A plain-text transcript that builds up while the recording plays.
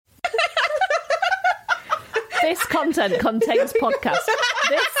This content contains podcast.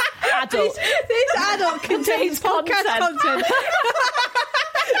 This adult contains podcast content.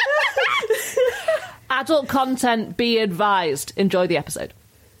 Adult content, be advised. Enjoy the episode.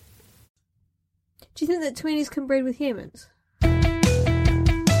 Do you think that Tweenies can breed with humans?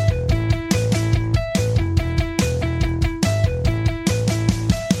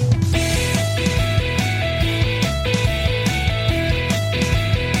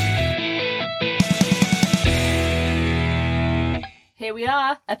 Here we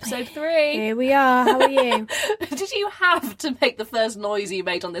are, episode 3. Here we are. How are you? Did you have to make the first noise you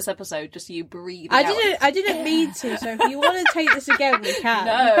made on this episode just you breathing out? I didn't mean to, so if you want to take this again, we can.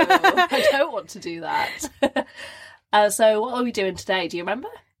 No, I don't want to do that. So what are we doing today? Do you remember?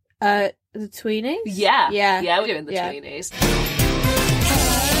 The Tweenies? Yeah, we're doing the Yeah. Tweenies. Hey,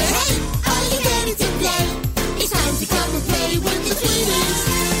 are you ready to play? It's time to come and play with the Tweenies.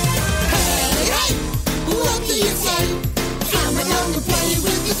 Hey, what do you say? Come along and play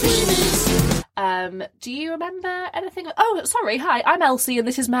with the Tweenies. Do you remember anything? Oh, sorry. Hi, I'm Elsie and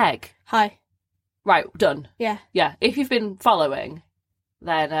this is Meg. Hi. Right, done. Yeah. Yeah, if you've been following,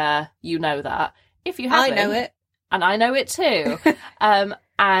 then you know that. If you haven't... I know it. And I know it too.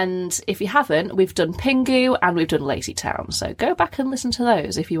 And if you haven't, we've done Pingu and we've done Lazy Town. So go back and listen to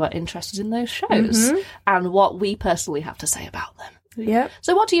those if you are interested in those shows and what we personally have to say about them. Yep.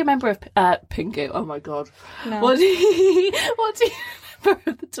 So what do you remember of Pingu? Oh my god. No. What do you remember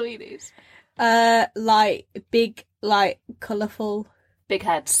of the Tweenies? Like big, like colourful, Big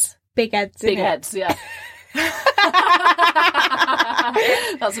heads. big heads. Big innit? heads, yeah.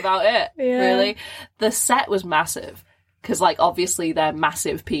 That's about it, Yeah. really. The set was massive because, like, obviously they're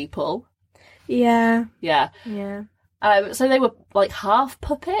massive people. Yeah. Yeah. Yeah. So they were like half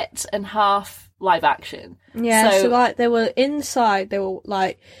puppet and half live action. Yeah. So, So like they were inside. They were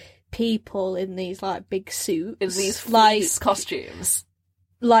like people in these like big suits, in these like fleece costumes.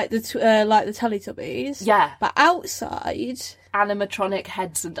 like the Teletubbies. Yeah. But outside, Animatronic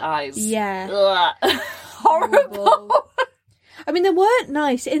heads and eyes. yeah. Ugh. Horrible. I mean, they weren't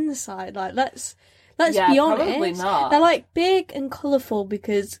nice inside. Like, let's Yeah, be honest. probably not. They're like big and colourful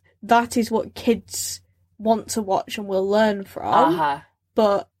because that is what kids want to watch and will learn from. Uh-huh.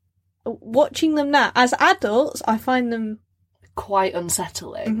 But watching them now as adults, I find them Quite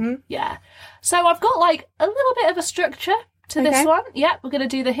unsettling. Mhm. Yeah. So I've got like a little bit of a structure to this Okay. one. Yeah, we're going to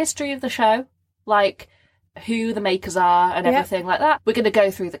do the history of the show, like who the makers are and Yep. everything like that. We're going to go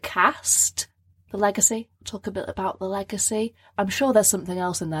through the cast, the legacy, talk a bit about the legacy. I'm sure there's something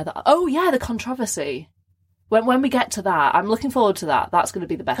else in there that... Oh, yeah, the controversy. When we get to that, I'm looking forward to that. That's going to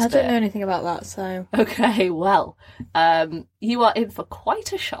be the best I bit. don't know anything about that, so Okay, well, you are in for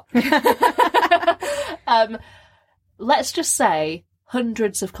quite a shock. Let's just say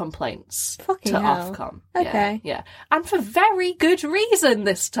hundreds of complaints Fucking to hell. Ofcom. Okay. Yeah. And for very good reason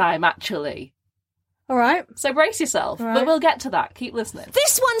this time, actually. all right. So brace yourself. Right. But we'll get to that. Keep listening.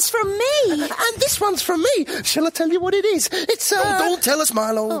 This one's from me. And this one's from me. Shall I tell you what it is? It's, Don't tell us,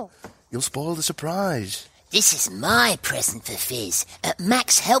 Milo. You'll spoil the surprise. This is my present for Fizz.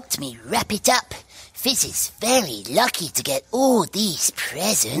 Max helped me wrap it up. Fizz is very lucky to get all these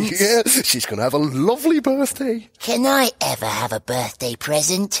presents. Yeah, she's going to have a lovely birthday. Can I ever have a birthday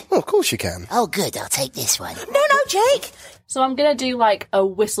present? Oh, of course you can. Oh, good. I'll take this one. No, Jake. So I'm going to do like a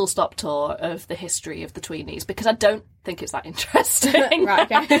whistle-stop tour of the history of the Tweenies because I don't think it's that interesting. Right,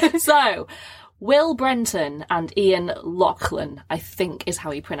 okay. So, Will Brenton and Ian Lachlan, I think is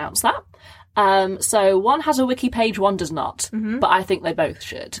how you pronounce that. So one has a wiki page, one does not. But I think they both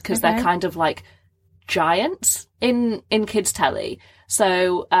should because they're kind of like giants in kids' telly.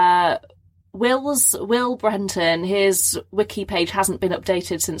 So Will Brenton, his wiki page hasn't been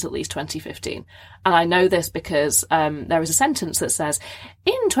updated since at least 2015. And I know this because there is a sentence that says,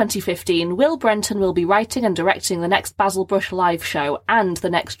 in 2015, Will Brenton will be writing and directing the next Basil Brush live show and the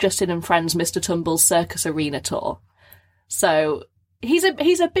next Justin and Friends Mr. Tumble's Circus Arena tour. So he's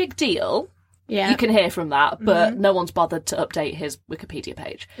a big deal. Yeah. You can hear from that, but no one's bothered to update his Wikipedia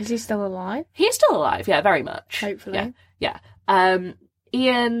page. Is he still alive? He's still alive, yeah, very much. Hopefully. Yeah.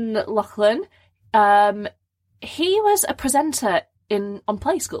 Ian Lachlan, he was a presenter on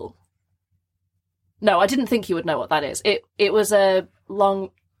Play School. No, I didn't think you would know what that is. It was a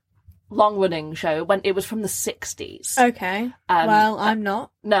long running show when it was from the 60s. Okay. Well, I'm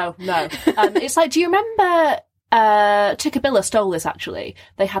not. No. It's like, do you remember Tickabilla stole this actually?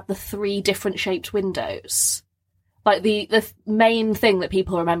 They had the 3 different shaped windows. Like the main thing that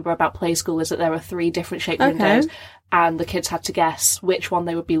people remember about Play School is that there are 3 different shaped windows, and the kids had to guess which one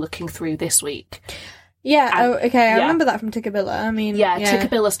they would be looking through this week. Yeah, And- okay, I yeah. remember that from Tickabilla. I mean, Yeah,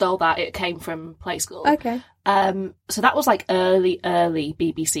 Tickabilla stole that. It came from Play School. Okay. So that was like early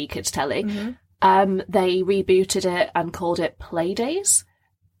BBC Kids Telly. They rebooted it and called it Playdays,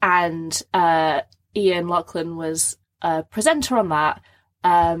 and Ian Lachlan was a presenter on that.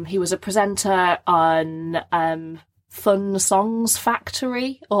 He was a presenter on Fun Songs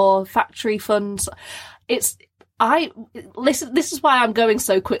Factory or Factory Funs. This is why I'm going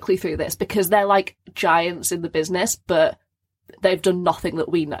so quickly through this, because they're like giants in the business, but they've done nothing that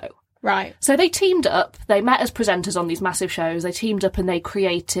we know. Right. So they teamed up, they met as presenters on these massive shows, they teamed up and they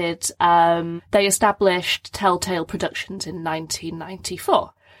created, they established Telltale Productions in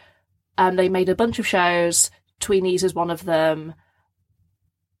 1994. They made a bunch of shows, Tweenies is one of them,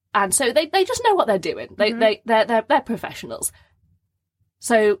 and so they just know what they're doing. They're professionals.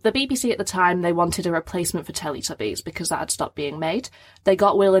 So the BBC at the time, they wanted a replacement for Teletubbies because that had stopped being made. They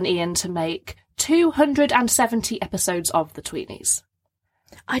got Will and Ian to make 270 episodes of the Tweenies.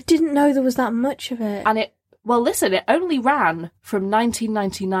 I didn't know there was that much of it. And it only ran from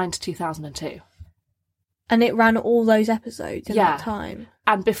 1999 to 2002. And it ran all those episodes in that time.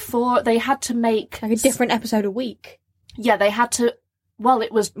 And before, they had to make... like a different episode a week. Yeah, they had to... well,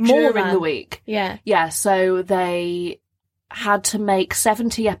 it was More during than. the week. Yeah. Yeah, so they had to make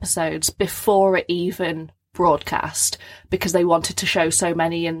 70 episodes before it even broadcast because they wanted to show so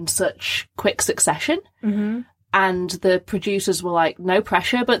many in such quick succession. Mm-hmm. And the producers were like, no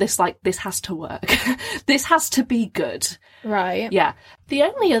pressure, but this has to work. This has to be good. Right. Yeah. The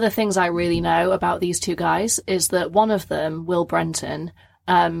only other things I really know about these two guys is that one of them, Will Brenton,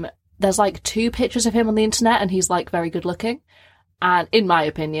 there's like 2 pictures of him on the internet and he's like very good looking, and in my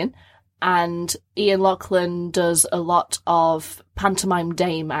opinion. And Ian Lachlan does a lot of pantomime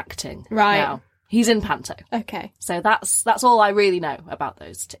dame acting. Right. Now. He's in panto. Okay. So that's all I really know about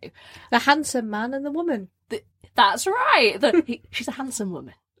those two. The handsome man and the woman. That's right. She's a handsome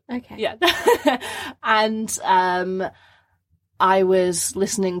woman. Okay. Yeah. And I was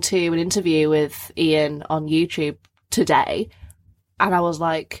listening to an interview with Ian on YouTube today, and I was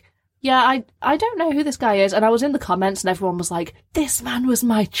like, yeah, I don't know who this guy is. And I was in the comments and everyone was like, this man was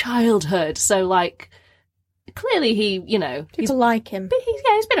my childhood. So, like, clearly he, you know... People like him.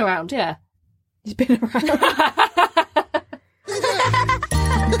 He's been around, yeah. He's been around.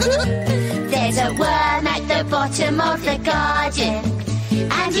 There's a worm at the bottom of the garden,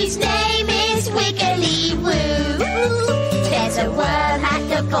 and his name is Wiggly Woo. There's a worm at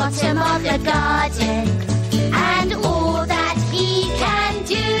the bottom of the garden, and all that he can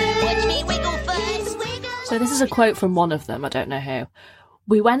do. Watch me wiggle first. Wiggle. So this is a quote from one of them, I don't know who.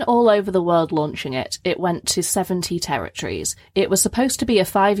 We went all over the world launching it. It went to 70 territories. It was supposed to be a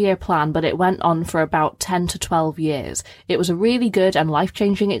 5-year plan, but it went on for about 10 to 12 years. It was a really good and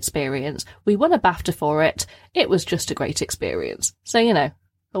life-changing experience. We won a BAFTA for it. It was just a great experience. So, you know,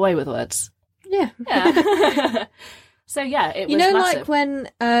 away with words. Yeah. Yeah. So, yeah, it was massive. Like when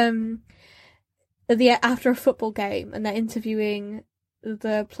after a football game and they're interviewing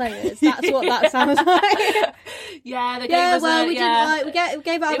the players, that's what that sounds like. Yeah, the game was we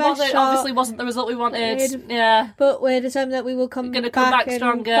gave it our best shot. Obviously wasn't the result we wanted. Yeah. But we're determined that we will come back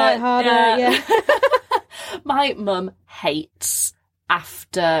stronger. Fight harder. Yeah. My mum hates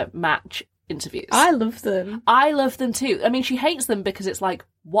after match interviews. I love them. I love them too. I mean, she hates them because it's like,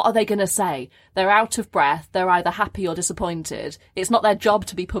 what are they going to say? They're out of breath. They're either happy or disappointed. It's not their job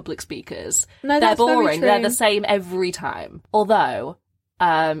to be public speakers. No, they're that's very boring. true. They're the same every time. Although,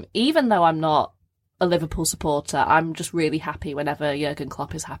 even though I'm not a Liverpool supporter, I'm just really happy whenever Jurgen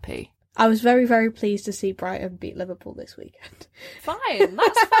Klopp is happy. I was very, very pleased to see Brighton beat Liverpool this weekend. Fine,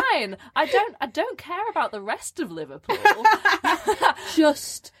 that's fine. I don't care about the rest of Liverpool.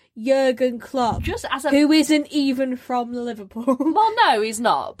 Just Jurgen Klopp, Just as who isn't even from Liverpool. Well, no, he's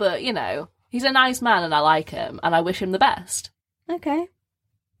not, but, you know, he's a nice man and I like him, and I wish him the best. Okay.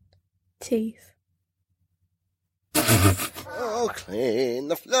 Teeth. Oh, clean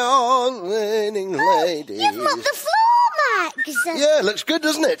the floor, cleaning ladies. You've mopped the floor, Max. Yeah, looks good,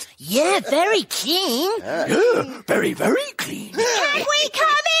 doesn't it? Yeah, very clean. Yeah, very, very clean. Can we come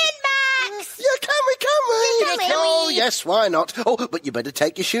in, Max? Yeah, can we? Can we? Oh, yes, why not? Oh, but you better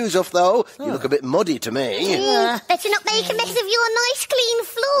take your shoes off, though. You look a bit muddy to me. Better not make a mess of your nice clean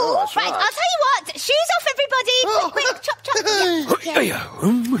floor. Oh, that's right. I'll tell you what. Shoes off, everybody. Quick, chop, chop. Yeah.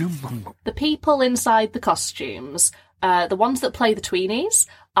 The people inside the costumes, the ones that play the Tweenies,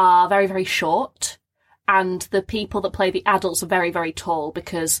 are very, very short, and the people that play the adults are very, very tall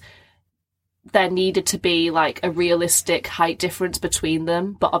because there needed to be, like, a realistic height difference between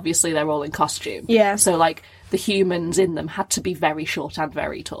them, but obviously they're all in costume. Yeah. So, like, the humans in them had to be very short and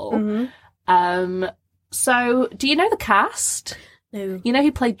very tall. Mm-hmm. So, do you know the cast? No. You know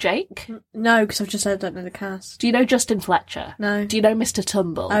who played Jake? No, because I've just said I don't know the cast. Do you know Justin Fletcher? No. Do you know Mr.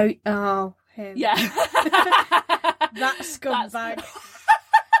 Tumble? Oh, him. Yeah. That scumbag.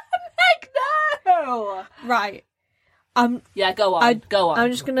 Heck no! Right. Yeah, go on. Go on.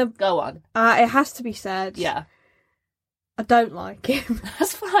 I'm just gonna Go on. It has to be said. Yeah. I don't like him.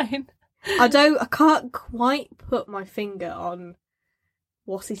 That's fine. I can't quite put my finger on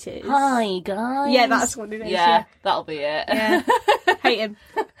what it is. Hi, guys. Yeah, that's what it is. Yeah, that'll be it. Yeah. Hate him.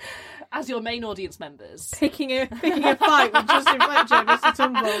 As your main audience members. Picking a fight with Justin Fletcher and Mr.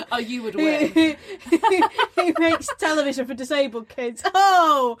 Tumble. Oh, you would win. He makes television for disabled kids.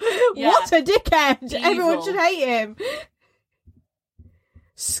 Oh, Yeah. what a dickhead! Evil. Everyone should hate him.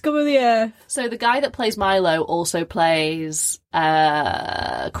 Scum of the earth. So the guy that plays Milo also plays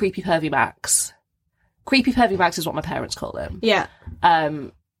Creepy Pervy Max. Creepy Pervy Max is what my parents call him. Yeah.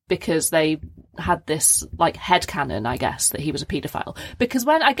 Because they had this headcanon, I guess, that he was a paedophile. Because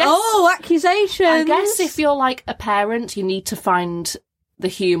when I guess accusations. I guess if you're a parent, you need to find the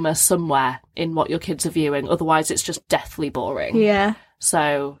humour somewhere in what your kids are viewing. Otherwise, it's just deathly boring. Yeah.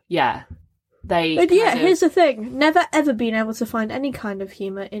 So yeah, they. But yeah, here's the thing: never ever been able to find any kind of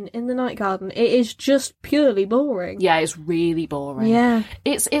humour in the Night Garden. It is just purely boring. Yeah, it's really boring. Yeah.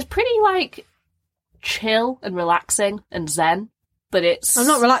 It's pretty chill and relaxing and zen, but it's. I'm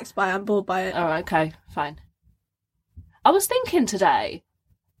not relaxed by it. I'm bored by it. Oh, okay, fine. I was thinking today,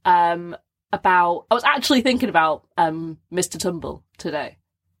 I was actually thinking about Mr. Tumble today.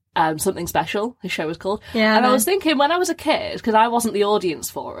 Something Special, his show was called. Yeah. And I was thinking when I was a kid, because I wasn't the audience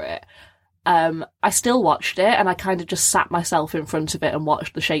for it, I still watched it and I kind of just sat myself in front of it and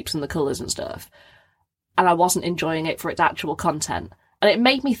watched the shapes and the colours and stuff. And I wasn't enjoying it for its actual content. And it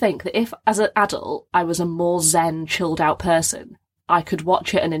made me think that if, as an adult, I was a more zen, chilled out person, I could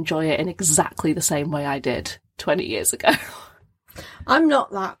watch it and enjoy it in exactly the same way I did 20 years ago. I'm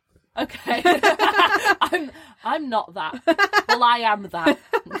not that. Okay. I'm not that. Well, I am that.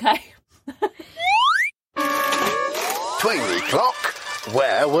 Okay. Tweenie clock,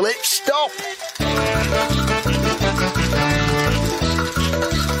 where will it stop?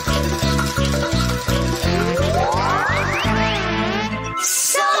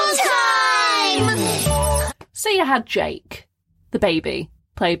 Showtime! So you had Jake, the baby,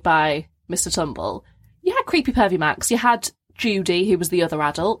 played by Mr. Tumble. You had Creepy Pervy Max. You had Judy, who was the other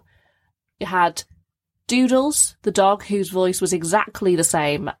adult. You had Doodles, the dog, whose voice was exactly the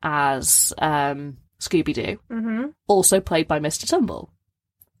same as Scooby-Doo, also played by Mr. Tumble.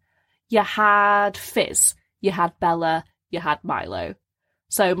 You had Fizz, you had Bella, you had Milo.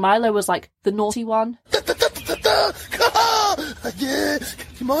 So Milo was the naughty one. Yeah,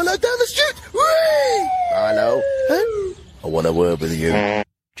 Milo down the street. Whee! Milo, I want a word with you.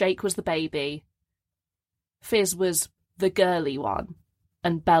 Jake was the baby. Fizz was the girly one.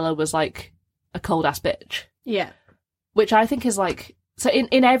 And Bella was a cold-ass bitch. Yeah. Which I think is so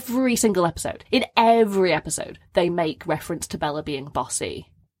in every single episode, they make reference to Bella being bossy.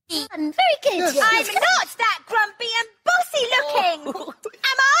 Very good. I'm not that grumpy and bossy looking.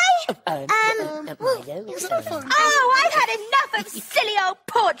 Am I? Oh, I've had enough of silly old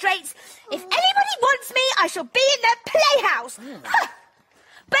portraits. If anybody wants me, I shall be in the playhouse.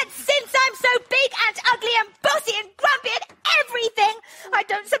 But since I'm so big and ugly and bossy and grumpy and everything, I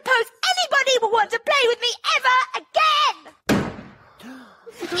don't suppose anybody will want to play with me ever again.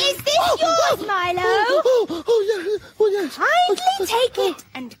 Is this yours, Milo? Oh, yes. Kindly take it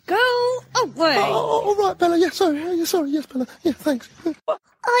and go away. Oh, all right, Bella. Yeah, sorry. Yes, Bella. Yeah, thanks.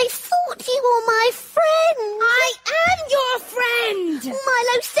 I thought you were my friend. I am your friend.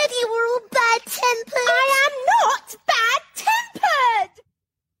 Milo said you were all bad-tempered. I am not bad-tempered.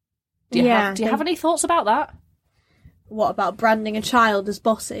 Do you have any thoughts about that? What about branding a child as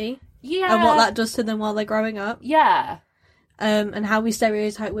bossy? Yeah. And what that does to them while they're growing up? Yeah. And how we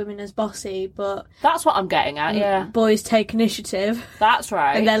stereotype women as bossy, but That's what I'm getting at, yeah. boys take initiative That's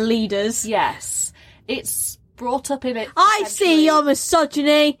right. and they're leaders. Yes. It's brought up in it. I see your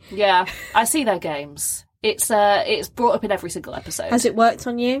misogyny. Yeah, I see their games. It's brought up in every single episode. Has it worked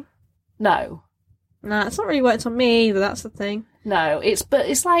on you? No. Nah, it's not really worked on me either, that's the thing. No, it's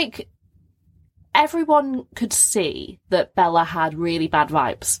everyone could see that Bella had really bad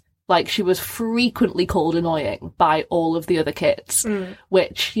vibes. She was frequently called annoying by all of the other kids,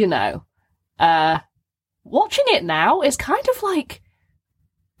 which, watching it now is kind of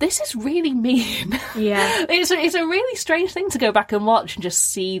this is really mean. Yeah. It's a really strange thing to go back and watch and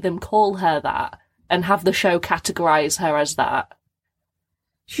just see them call her that and have the show categorise her as that.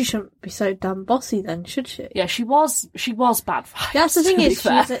 She shouldn't be so damn bossy then, should she? Yeah, she was bad vibes. That's the thing to be is,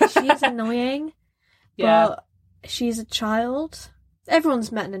 fair. she's annoying, Yeah. but she's a child.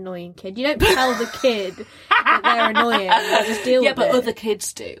 Everyone's met an annoying kid. You don't tell the kid that they're annoying. You just deal with it. Yeah, but other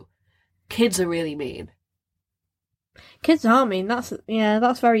kids do. Kids are really mean. Kids are mean. That's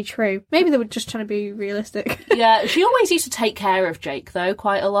very true. Maybe they were just trying to be realistic. Yeah, she always used to take care of Jake, though,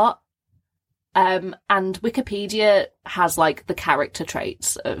 quite a lot. And Wikipedia has, like, the character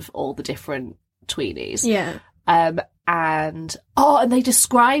traits of all the different tweenies. Yeah. And they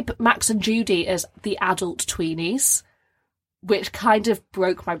describe Max and Judy as the adult tweenies, which kind of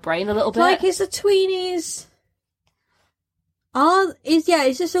broke my brain a little bit. Like, is the tweenies... Is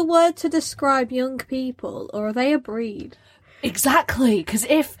this a word to describe young people, or are they a breed? Exactly, because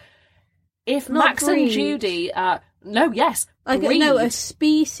if Max breed. and Judy are... No, yes, breed. No, a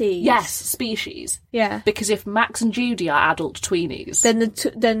species. Yes, species. Yeah. Because if Max and Judy are adult tweenies...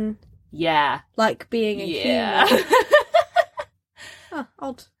 Then yeah. like being a human. Oh,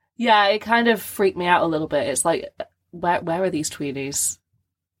 odd. Yeah, it kind of freaked me out a little bit. It's like, where are these tweenies?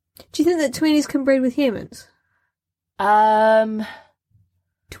 Do you think that tweenies can breed with humans? Twomans.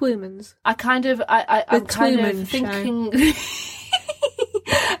 I'm kind of thinking...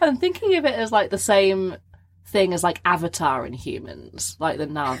 I'm thinking of it as, like, the same thing as, like, Avatar in humans, like the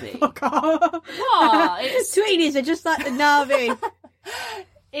Na'vi. Oh, God. What? Tweenies are just like the Na'vi.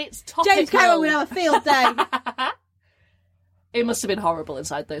 It's topical. James Cameron would have a field day. It must have been horrible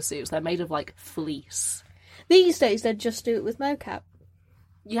inside those suits. They're made of, like, fleece. These days, they'd just do it with mocap.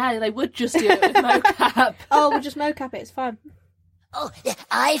 Yeah, they would just do it with mocap. Oh, we'll just mocap it, it's fine. Oh,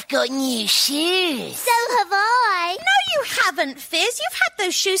 I've got new shoes. So have I. No, you haven't, Fizz. You've had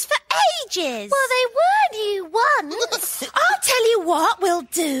those shoes for ages. Well, they were new once. I'll tell you what we'll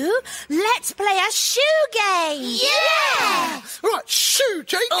do. Let's play a shoe game. Yeah! Right, shoo,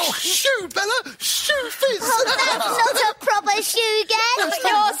 Jake. Oh. Shoo, Bella. Shoo, Fizz. Oh, that's not a proper shoe game.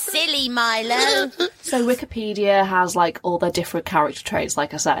 You're silly, Milo. So Wikipedia has, like, all their different character traits,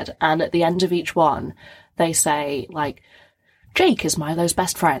 like I said, and at the end of each one, they say, like, Jake is Milo's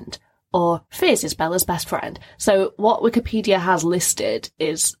best friend, or Fizz is Bella's best friend. So what Wikipedia has listed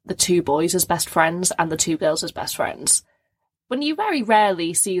is the two boys as best friends and the two girls as best friends. When you very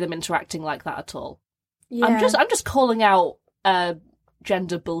rarely see them interacting like that at all. Yeah. I'm just calling out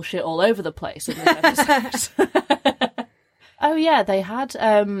gender bullshit all over the place in this episode. Oh yeah, they had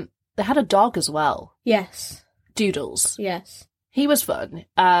a dog as well. Yes. Doodles. Yes. He was fun.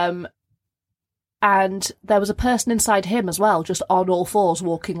 And there was a person inside him as well, just on all fours,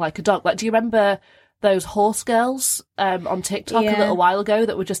 walking like a dog. Like, do you remember those horse girls on TikTok a little while ago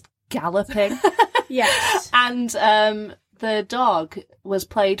that were just galloping? Yes. And the dog was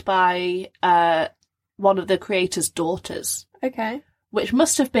played by one of the creator's daughters. Okay. Which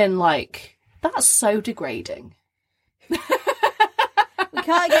must have been like, that's so degrading. We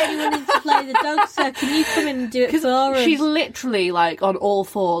can't get anyone in to play the dog, so can you come in and do it for us? She's literally, like, on all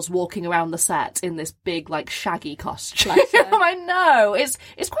fours walking around the set in this big, like, shaggy costume. I know. It's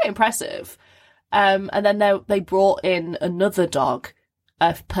quite impressive. And then they brought in another dog,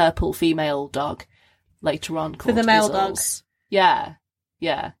 a purple female dog, later on called For the male Bizzles. dog? Yeah.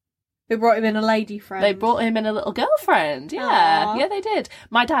 Yeah. They brought him in a lady friend. They brought him in a little girlfriend. Yeah. Aww. Yeah, they did.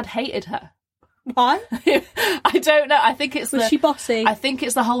 My dad hated her. Why? I don't know. I think it's Was she bossy? I think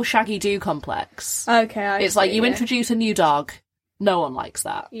it's the whole Shaggy Doo complex. Okay, It's like you introduce a new dog. No one likes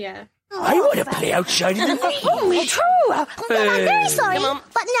that. Yeah. I want to play outside in the leaves. Oh, true. I'm very sorry, Come on.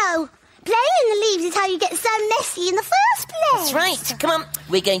 but no. Playing in the leaves is how you get so messy in the first place. That's right. Come on.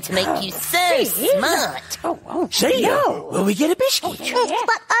 We're going to make you so smart. Say, will we get a biscuit?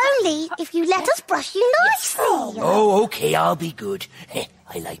 But only if you let us brush you nicely. Oh, okay. I'll be good.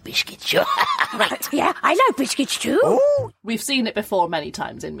 I like biscuits, sure. Right. Yeah, I like biscuits too. Oh, We've seen it before many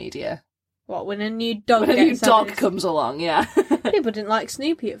times in media. What, when a new dog When a new gets dog added? comes along, yeah. People didn't like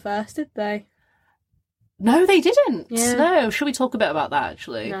Snoopy at first, did they? No, they didn't. Yeah. No. Should we talk a bit about that,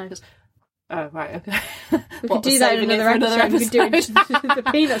 actually? No. 'Cause- Oh, right, okay. We What, could do we're that in saving it another for episode. We could do it the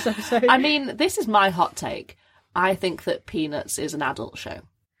Peanuts episode. I mean, this is my hot take. I think that Peanuts is an adult show.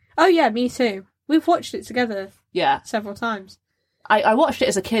 Oh yeah, me too. We've watched it together Yeah. several times. I watched it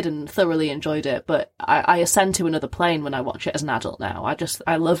as a kid and thoroughly enjoyed it, but I ascend to another plane when I watch it as an adult now.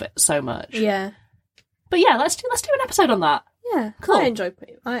 I love it so much. Yeah. But yeah, let's do an episod on that. Yeah. Cool. I enjoyed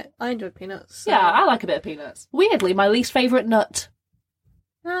Peanuts. So. Yeah, I like a bit of Peanuts. Weirdly, my least favourite nut.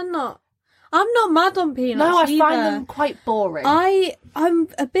 I'm not mad on Peanuts. No, I either. find them quite boring. I'm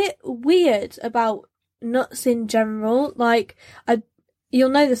a bit weird about nuts in general. Like, you'll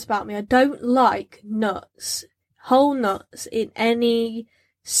know this about me. I don't like nuts, whole nuts in any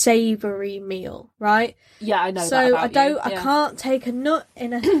savoury meal, right? Yeah, I know So that about you. I Yeah. can't take a nut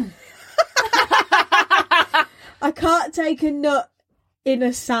in a. I can't take a nut in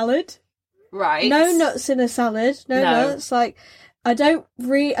a salad. Right. No nuts in a salad. No nuts. Like, I don't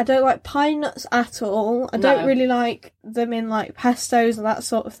like pine nuts at all. I don't really like them in like pestos and that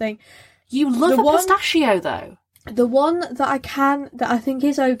sort of thing. You love a pistachio though. The one that I think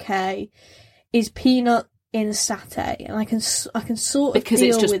is okay is peanut in satay, and I can sort of because deal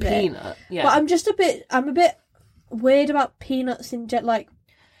it's just with peanut. it. Yeah. But I'm a bit weird about peanuts in like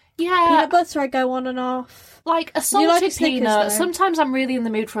peanut butter. I go on and off. Like a salted like peanut. Snickers, Sometimes I'm really in the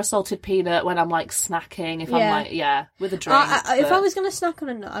mood for a salted peanut when I'm like snacking. If I'm like with a drink. If I was going to snack on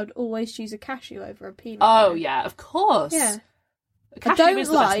a nut, I would always choose a cashew over a peanut. Oh yeah, of course. Yeah. I don't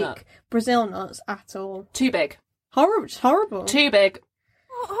like Brazil nuts at all. Too big. It's horrible. Too big.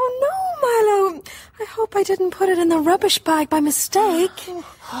 Oh no, Milo! I hope I didn't put it in the rubbish bag by mistake.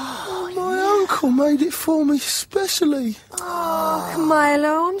 My uncle made it for me specially. Oh,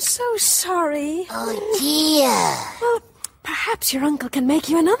 Milo, I'm so sorry. Oh, dear. Well, perhaps your uncle can make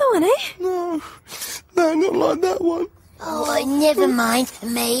you another one, eh? No, not like that one. Oh, never mind,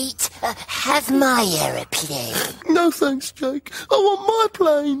 mate. Have my aeroplane. No thanks, Jake. I want my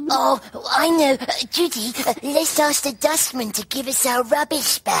plane. Oh, I know. Judy, let's ask the dustman to give us our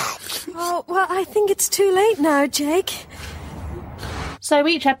rubbish back. Oh, well, I think it's too late now, Jake. So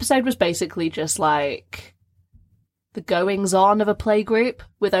each episode was basically just like the goings-on of a playgroup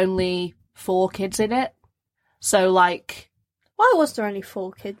with only 4 kids in it. So like... Why was there only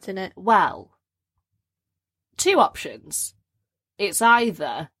 4 kids in it? Well... 2 options. It's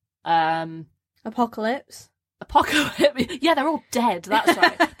either Apocalypse. Yeah, they're all dead. That's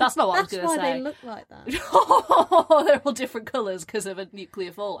right. That's not what I was going to say. That's why they look like that. They're all different colours because of a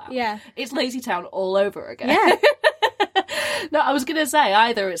nuclear fallout. Yeah. It's Lazytown all over again. Yeah. No, I was going to say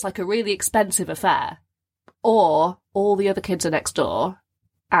either it's like a really expensive affair, or all the other kids are next door,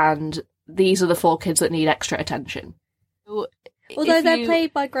 and these are the 4 kids that need extra attention. Although they're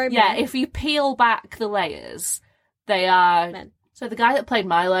played by grown men. Yeah, if you peel back the layers, they are... Men. So the guy that played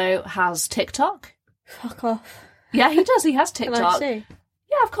Milo has TikTok. Fuck off. Yeah, he does. He has Can TikTok. I see?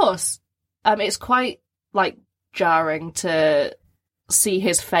 Yeah, of course. It's quite, like, jarring to see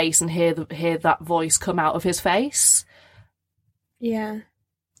his face and hear that voice come out of his face. Yeah.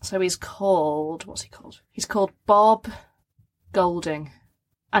 So he's called... What's he called? He's called Bob Golding.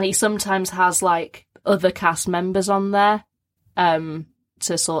 And he sometimes has, like, other cast members on there. To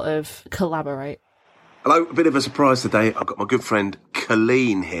sort of collaborate. Hello, a bit of a surprise today. I've got my good friend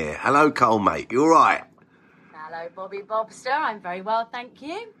Colleen here. Hello, Cole, mate. You all right? Hello, Bobby Bobster. I'm very well, thank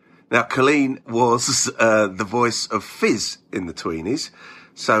you. Now, Colleen was the voice of Fizz in the Tweenies.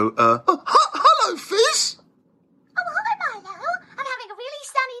 So, hello, Fizz. Oh, hi, Milo. I'm having a really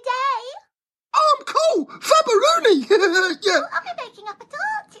sunny day. Oh, I'm cool. Fabberoni. Yeah. I'll be making up a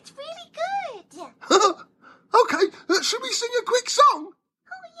dance. It's really good. Okay, should we sing a quick song? Oh,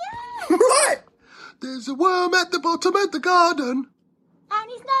 yeah. Right. There's a worm at the bottom of the garden. And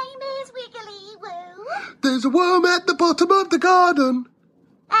his name is Wiggly Woo. There's a worm at the bottom of the garden.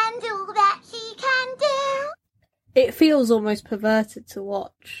 And all that he can do. It feels almost perverted to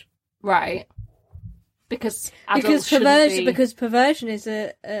watch. Right. Because perversion is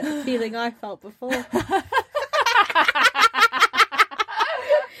a feeling I felt before.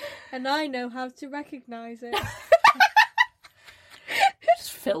 And I know how to recognise it. It's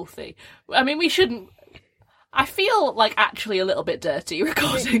filthy. I mean, we shouldn't... I feel, like, actually a little bit dirty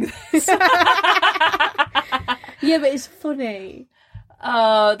recording this. Yeah, but it's funny.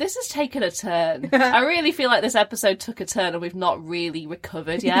 Oh, this has taken a turn. I really feel like this episode took a turn and we've not really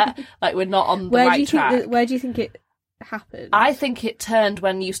recovered yet. Like, we're not on the right track. Where do you think it happened? I think it turned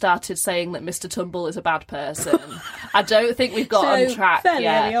when you started saying that Mr. Tumble is a bad person. I don't think we've got on track fairly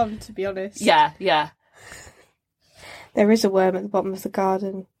yet. early on, to be honest. Yeah. There is a worm at the bottom of the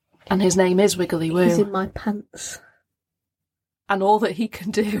garden. And his name is Wiggly Woo. He's in my pants. And all that he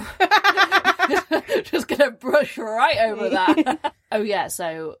can do. Just gonna brush right over that. Oh yeah,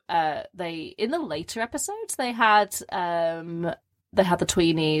 so they in the later episodes they had the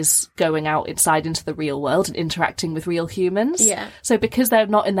Tweenies going out inside into the real world and interacting with real humans. Yeah. So because they're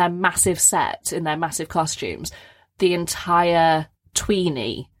not in their massive set, in their massive costumes, the entire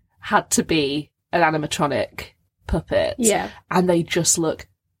Tweenie had to be an animatronic puppet. Yeah. And they just look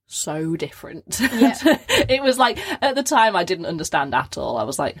so different. Yeah. It was like, at the time I didn't understand at all. I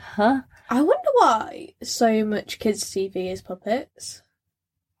was like, huh? I wonder why so much kids' TV is puppets.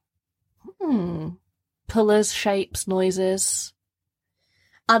 Colours, shapes, noises.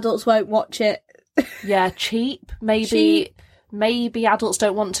 Adults won't watch it. Yeah, cheap. Maybe adults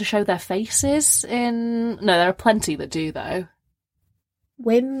don't want to show their faces in... No, there are plenty that do, though.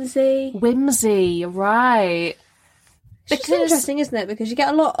 Whimsy. Whimsy, right. It's just interesting, isn't it? Because you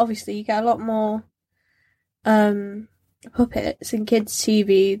get a lot more puppets in kids'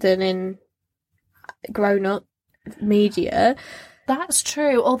 TV than in grown-up media. That's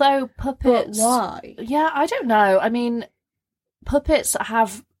true, although puppets... But why? Yeah, I don't know. I mean, puppets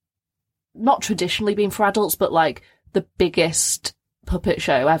have not traditionally been for adults, but, like, the biggest puppet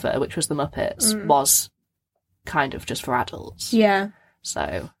show ever, which was The Muppets, was kind of just for adults. Yeah.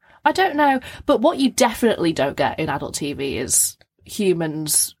 So, I don't know. But what you definitely don't get in adult TV is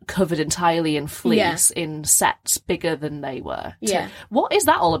humans covered entirely in fleece in sets bigger than they were. Yeah. What is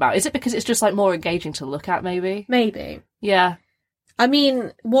that all about? Is it because it's just, like, more engaging to look at, maybe? Maybe. Yeah. I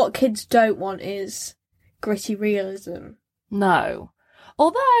mean, what kids don't want is gritty realism. No.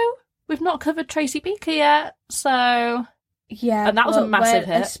 Although, we've not covered Tracy Beaker yet, so... Yeah, and that was a massive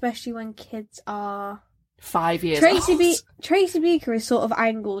hit. Especially when kids are 5 years old. Tracy Beaker is sort of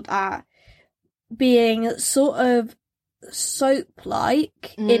angled at being sort of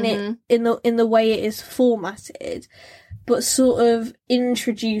soap-like in the way it is formatted, but sort of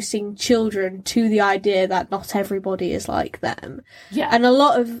introducing children to the idea that not everybody is like them. Yeah, and a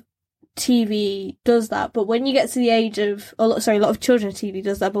lot of TV does that, but when you get to the age of... a lot of children's TV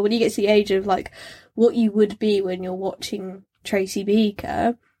does that, but when you get to the age of, like, what you would be when you're watching Tracy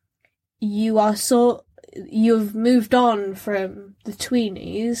Beaker, you've moved on from the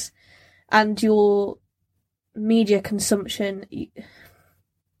tweenies, and your media consumption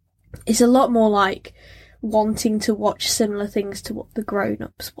is a lot more like wanting to watch similar things to what the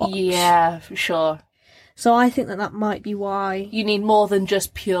grown-ups watch. Yeah, for sure. So I think that might be why. You need more than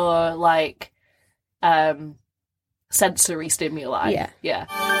just pure, like, sensory stimuli. Yeah. Yeah.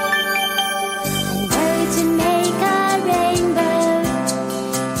 I'm going to make a rainbow,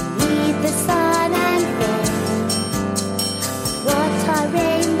 beneath the sun and rain. What are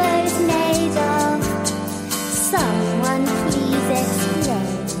rainbows made of? Someone please explain.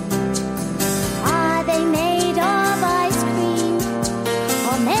 Are they made of ice cream?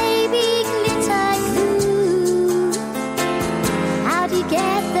 Or maybe glitter glue? How do you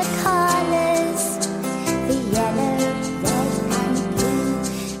get the colours? The yellow, red and blue.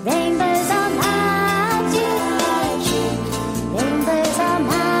 Rainbows are magic. Rainbows are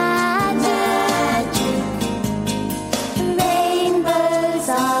magic. Rainbows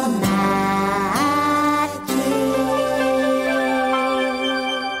are magic.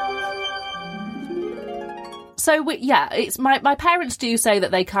 So, it's my parents do say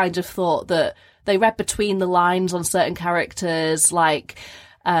that they kind of thought that they read between the lines on certain characters, like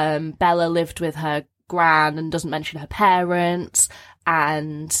Bella lived with her gran and doesn't mention her parents,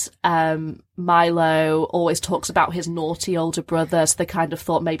 and Milo always talks about his naughty older brother, so they kind of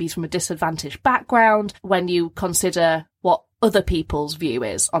thought maybe he's from a disadvantaged background when you consider what other people's view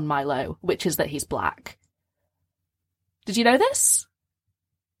is on Milo, which is that he's black. Did you know this?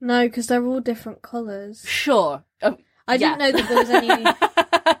 No, because they're all different colours. Sure. I didn't know that there was any...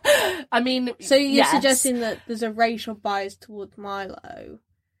 I mean, so you're yes. suggesting that there's a racial bias towards Milo?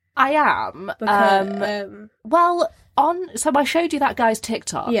 I am. Because, so I showed you that guy's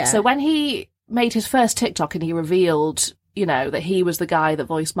TikTok. Yeah. So when he made his first TikTok and he revealed, that he was the guy that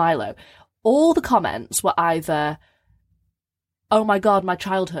voiced Milo, all the comments were either, "Oh my God, my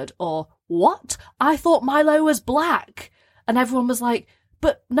childhood," or "What? I thought Milo was black." And everyone was like,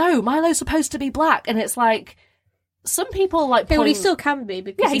 "But no, Milo's supposed to be black." And it's like, some people like well, he still can be,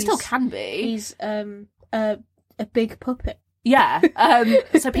 because he still can be. He's a big puppet. Yeah.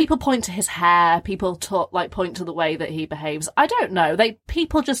 So people point to his hair. People point to the way that he behaves. I don't know.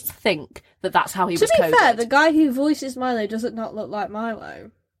 People just think that that's how he was coded. To be fair, the guy who voices Milo doesn't not look like Milo.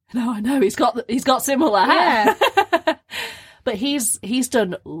 No, I know. He's got similar hair. Yeah. But he's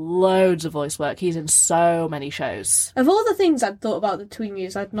done loads of voice work. He's in so many shows. Of all the things I'd thought about the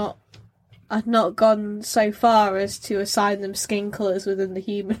Tweenies, I'd not gone so far as to assign them skin colours within the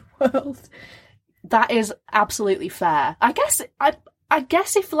human world. That is absolutely fair. I guess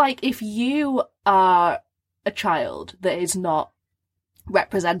if you are a child that is not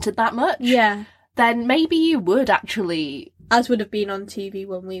represented that much, yeah, then maybe you would actually, as would have been on TV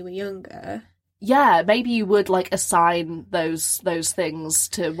when we were younger. Yeah, maybe you would assign those things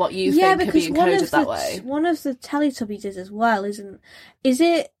to what you think are being coded that way. One of the Teletubbies is as well, isn't? Is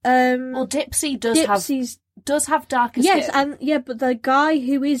it? Well, Dipsy does have darker skin. Yes, but the guy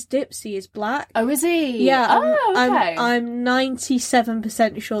who is Dipsy is black. Oh, is he? Yeah. Okay. I'm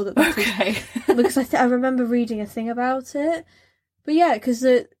 97% sure that that's okay. Because I remember reading a thing about it. But yeah, because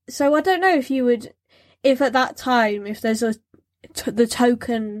so I don't know if at that time, if there's the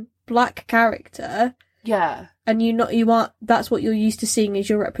token black character, yeah, that's what you're used to seeing as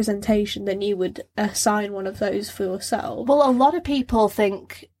your representation, then you would assign one of those for yourself. Well, a lot of people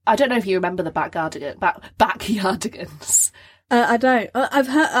think, I don't know if you remember the Backyardigans. I don't. I've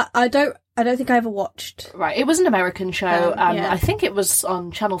heard. I don't think I ever watched. Right, it was an American show. Yeah. I think it was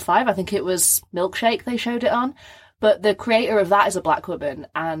on Channel 5. I think it was Milkshake they showed it on. But the creator of that is a black woman,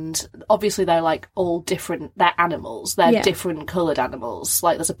 and obviously they're like all different. They're animals. They're different coloured animals.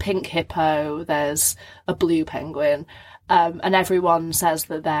 Like there's a pink hippo, there's a blue penguin, and everyone says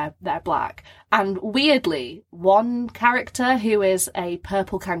that they're black. And weirdly, one character who is a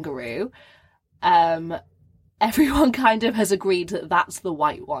purple kangaroo, everyone kind of has agreed that that's the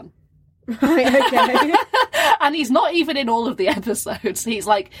white one. Right, okay. And he's not even in all of the episodes. He's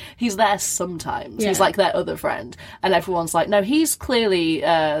there sometimes. Yeah. He's like their other friend. And everyone's like, no, he's clearly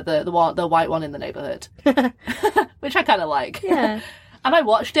the white one in the neighbourhood. Which I kind of like. Yeah. And I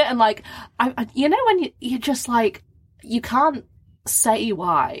watched it and like, you know when you're just like, you can't say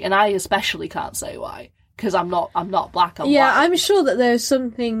why. And I especially can't say why. Because I'm not black, I'm white. I'm sure that there's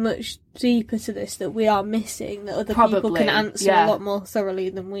something much deeper to this that we are missing, that other people can answer a lot more thoroughly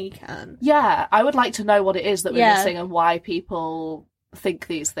than we can. Yeah, I would like to know what it is that we're missing and why people think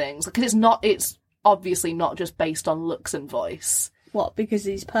these things. Because it's obviously not just based on looks and voice. What, because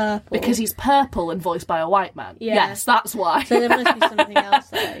he's purple? Because he's purple and voiced by a white man. Yeah. Yes, that's why. So there must be something else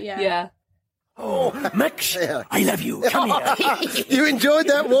there, Yeah. Oh, Max, I love you. Come here. You enjoyed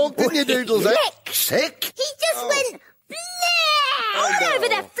that walk, didn't you, Doodles? Max! Sick? He just went all over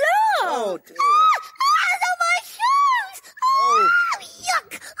the floor. Oh, dear. Oh, my shoes. Oh,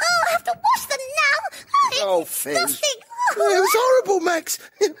 yuck. Oh, I have to wash them now. Oh, Fizz. Nothing. It was horrible, Max.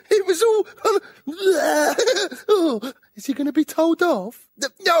 It was all... Oh, is he going to be told off?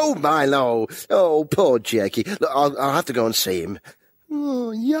 No, Milo. Oh, poor Jakey. Look, I'll have to go and see him.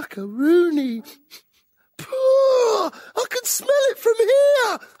 Oh, yuckaroony. Oh, I can smell it from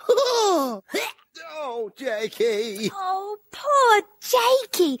here. Oh, Jakey. Oh, poor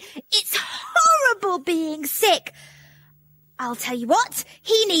Jakey. It's horrible being sick. I'll tell you what,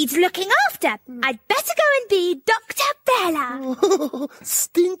 he needs looking after. I'd better go and be Dr. Bella. Oh,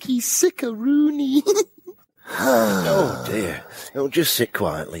 stinky sickaroony. Oh, dear. Oh, just sit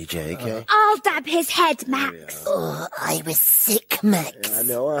quietly, Jakey. I'll dab his head, Max. Oh, I was sick, Max. I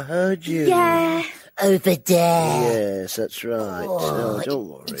know, I heard you. Yeah. Over there. Yes, that's right. Oh, don't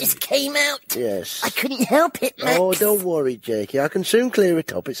worry. It just came out. Yes. I couldn't help it, Max. Oh, don't worry, Jakey. I can soon clear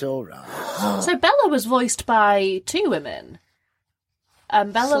it up. It's all right. So Bella was voiced by two women.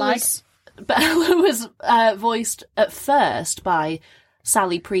 Bella was voiced at first by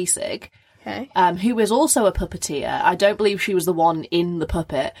Sally Priesig, who is also a puppeteer. I don't believe she was the one in the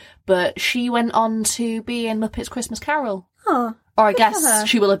puppet, but she went on to be in Muppets Christmas Carol. Oh, or I guess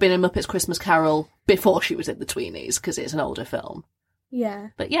she will have been in Muppets Christmas Carol before she was in the Tweenies, because it's an older film.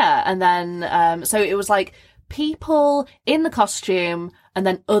 Yeah. But yeah, and then, so it was like people in the costume and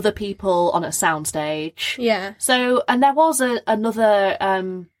then other people on a soundstage. Yeah. So, and there was another,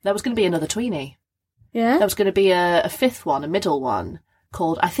 there was going to be another Tweenie. Yeah. There was going to be a fifth one, a middle one,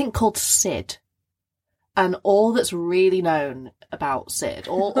 called Sid. And all that's really known about Sid,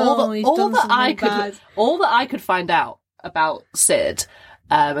 all that I could find out about Sid,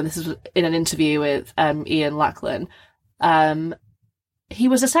 and this is in an interview with Ian Lachlan, he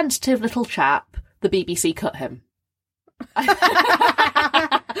was a sensitive little chap. The BBC cut him.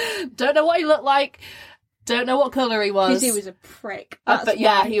 Don't know what he looked like. Don't know what colour he was. Because he was a prick. But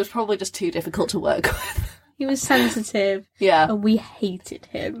yeah, he was probably just too difficult to work with. He was sensitive. Yeah. And we hated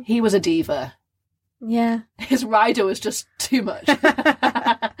him. He was a diva. Yeah. His rider was just too much.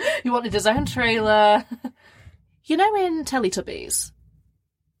 He wanted his own trailer. You know, in Teletubbies,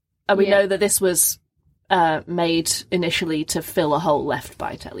 and we know that this was made initially to fill a hole left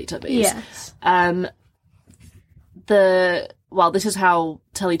by Teletubbies. Yes. This is how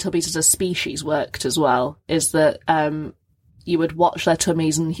Teletubbies as a species worked as well, is that you would watch their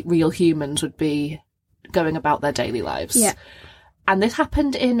tummies and real humans would be going about their daily lives. Yeah. And this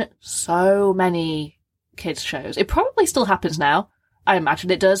happened in so many kids' shows. It probably still happens now. I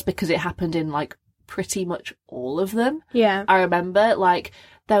imagine it does, because it happened in, like, pretty much all of them. Yeah. I remember, like,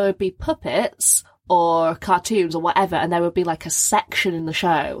 there would be puppets or cartoons or whatever, and there would be, like, a section in the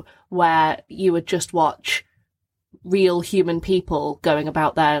show where you would just watch real human people going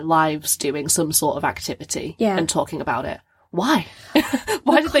about their lives doing some sort of activity and talking about it. Why?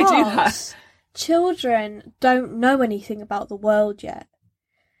 Why did they do that? Children don't know anything about the world yet.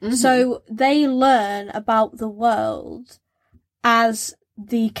 Mm-hmm. So they learn about the world as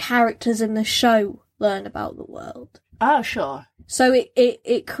the characters in the show learn about the world. Oh, sure. So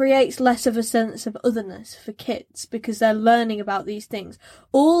it creates less of a sense of otherness for kids because they're learning about these things.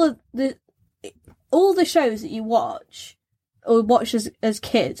 All the shows that you watch or watch as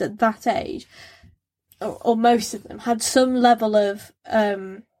kids at that age, or most of them, had some level of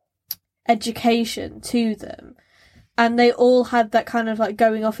education to them. And they all had that kind of like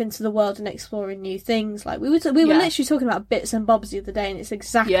going off into the world and exploring new things. Like we were literally talking about Bits and Bobs the other day, and it's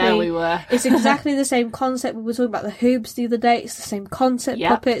exactly we were. It's exactly the same concept. We were talking about the Hoobs the other day. It's the same concept.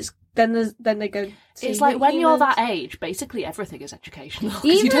 Puppets. Then they go. It's like when you're that age, basically everything is educational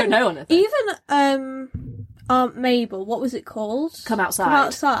because you don't know anything. Even Aunt Mabel, what was it called? Come Outside. Come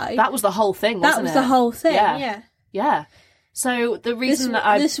Outside. That was the whole thing. Wasn't That was it? the whole thing. Yeah. So the reason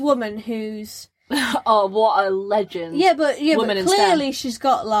that this woman who's oh, what a legend! Yeah, but woman clearly she's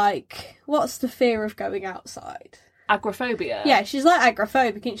got like, what's the fear of going outside? Agoraphobia. Yeah, she's like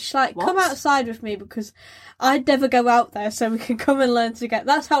agoraphobic, and she's like, come outside with me because I'd never go out there, so we can come and learn together.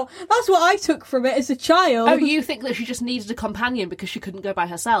 That's what I took from it as a child. Oh, you think that she just needed a companion because she couldn't go by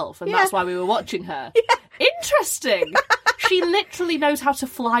herself, and that's why we were watching her? Yeah. Interesting. She literally knows how to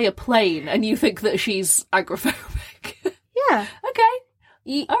fly a plane, and you think that she's agoraphobic? Yeah.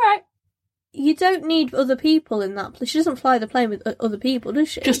 Okay. All right. You don't need other people in that place. She doesn't fly the plane with other people, does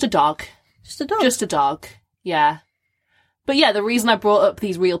she? Just a dog. Just a dog. Just a dog. Yeah. But yeah, the reason I brought up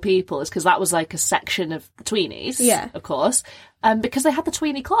these real people is because that was like a section of the Tweenies. Yeah. Of course. Because they had the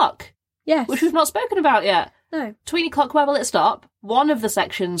Tweenie clock. Yes. Which we've not spoken about yet. No. Tweenie clock, where will it stop? One of the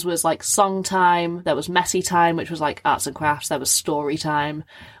sections was like song time. There was messy time, which was like arts and crafts. There was story time,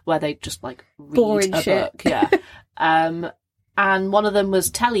 where they just like read boring a shit. book. Yeah. And one of them was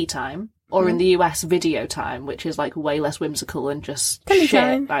telly time. Or in the US, video time, which is like way less whimsical and just telly shit,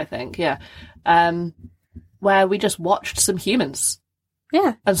 time. I think. Yeah. Where we just watched some humans.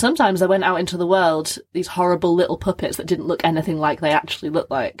 Yeah. And sometimes they went out into the world, these horrible little puppets that didn't look anything like they actually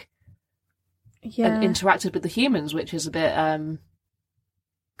looked like. Yeah. And interacted with the humans, which is a bit,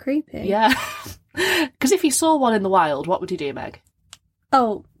 creepy. Yeah. Because if you saw one in the wild, what would you do, Meg?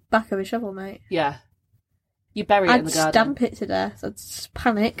 Oh, back of a shovel, mate. Yeah. You bury it in the garden. I'd stamp it to death. I'd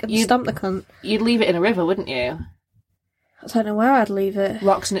panic and stamp the cunt. You'd leave it in a river, wouldn't you? I don't know where I'd leave it.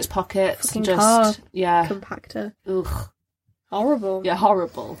 Rocks in its pockets. Fucking just car yeah. compactor. Ugh. Horrible. Yeah,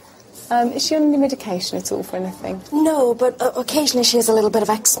 horrible. Is she on any medication at all for anything? No, but occasionally she has a little bit of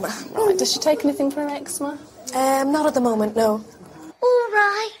eczema. Right, does she take anything for her eczema? Not at the moment, no. All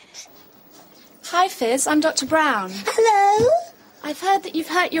right. Hi, Fizz. I'm Dr. Brown. Hello. I've heard that you've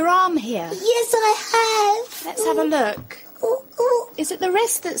hurt your arm here. Yes, I have. Let's have a look. Ooh, ooh. Is it the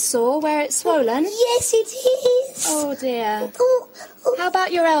wrist that's sore, where it's swollen? Yes, it is. Oh, dear. Ooh, ooh. How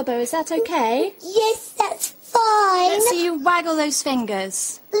about your elbow? Is that okay? Yes, that's fine. Let's see you waggle those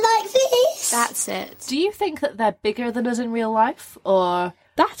fingers. Like this? That's it. Do you think that they're bigger than us in real life, or...?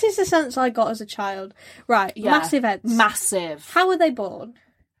 That is the sense I got as a child. Right, Yeah. massive heads. Massive. How were they born?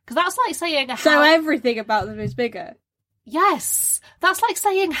 Because that's like saying how... So everything about them is bigger. Yes. That's like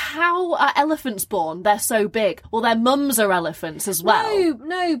saying how are elephants born? They're so big. Well, their mums are elephants as well.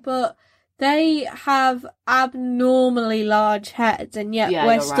 No, but they have abnormally large heads, and yet Yeah,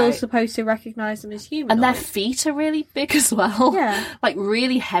 we're you're still right. supposed to recognise them as human. And their feet are really big as well. Yeah. Like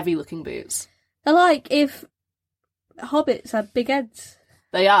really heavy looking boots. They're like if hobbits had big heads.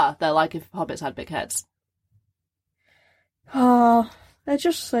 They are. They're like if hobbits had big heads. Oh, they're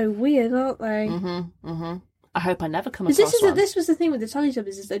just so weird, aren't they? Mm-hmm. I hope I never come Because across one. this was the thing with the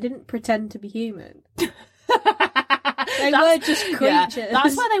Teletubbies, is they didn't pretend to be human. They were just creatures. Yeah,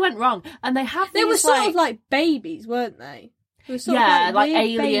 that's where they went wrong. And they have They were these, sort of like babies, weren't they? They were sort yeah, of like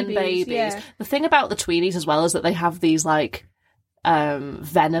weird alien babies. Yeah. The thing about the Tweenies as well is that they have these like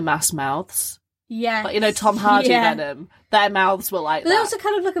venom-ass mouths. Yeah. Like, you know, Tom Hardy Venom. Their mouths were like But that. they also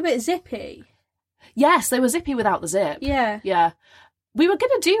kind of look a bit zippy. Yes, they were zippy without the zip. Yeah. Yeah. We were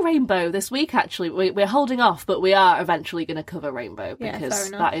going to do Rainbow this week, actually. We're holding off, but we are eventually going to cover Rainbow Yeah, because fair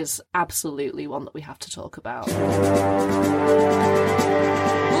enough. that is absolutely one that we have to talk about. Ooh,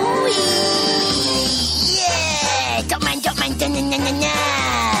 yeah! Dotman, na-na-na-na.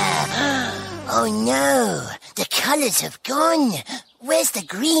 Oh no, the colours have gone. Where's the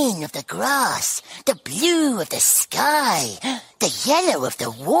green of the grass, the blue of the sky, the yellow of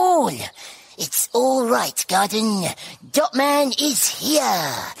the wall? It's all right, Garden. Dotman is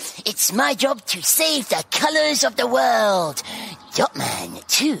here. It's my job to save the colours of the world. Dotman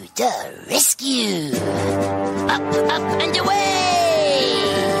to the rescue. Up, and away!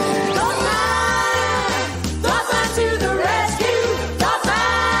 Dotman! Dotman to the rescue!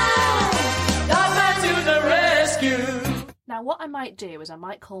 Dotman! Dotman to the rescue! Now, what I might do is I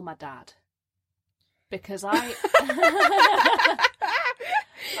might call my dad. because I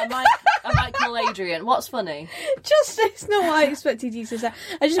might call Adrian. What's funny? Just, it's not what I expected you to say.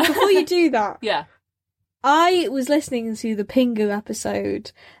 I just, before you do that, Yeah. I was listening to the Pingu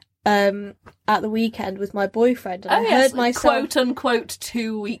episode at the weekend with my boyfriend, and I heard myself, quote unquote,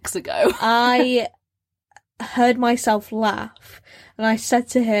 2 weeks ago. I heard myself laugh, and I said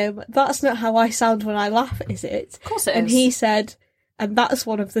to him, "That's not how I sound when I laugh, is it?" Of course it and is. he said, "And that's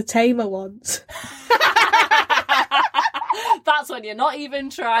one of the tamer ones." That's when you're not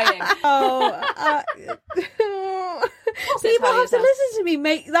even trying. People have to listen to me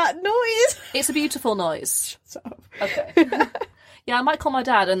make that noise. It's a beautiful noise. Shut up. Okay. Yeah, I might call my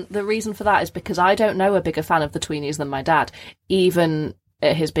dad, and the reason for that is because I don't know a bigger fan of the Tweenies than my dad, even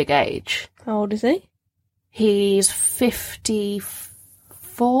at his big age. How old is he? He's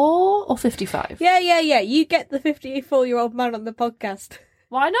 54 or 55. Yeah. You get the 54-year-old man on the podcast.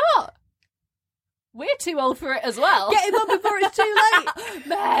 Why not? We're too old for it as well. Get him on before it's too late.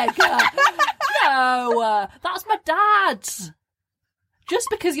 Meg! No, that's my dad's. Just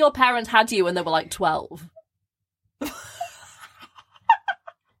because your parents had you when they were like 12.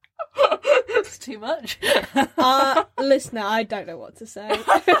 It's too much. Listener, I don't know what to say.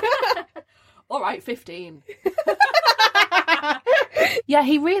 All right, 15. Yeah,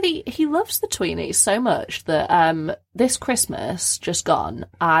 he loves the Tweenies so much that this Christmas, just gone,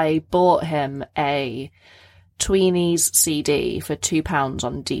 I bought him a Tweenies CD for £2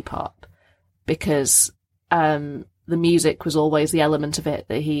 on Depop because the music was always the element of it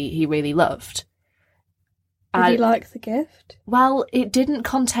that he really loved. Did he like the gift? Well, it didn't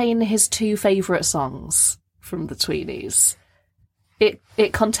contain his 2 favourite songs from the Tweenies. It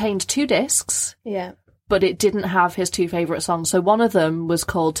contained 2 discs. Yeah. But it didn't have his 2 favourite songs. So one of them was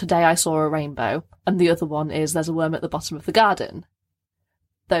called Today I Saw a Rainbow, and the other one is There's a Worm at the Bottom of the Garden.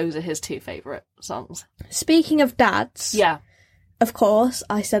 Those are his 2 favourite songs. Speaking of dads, Yeah. of course,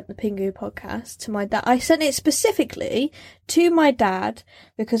 I sent the Pingu podcast to my dad. I sent it specifically to my dad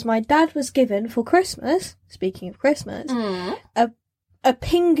because my dad was given for Christmas, speaking of Christmas, a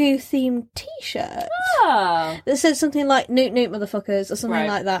Pingu-themed T-shirt that said something like "Noot Noot Motherfuckers" or something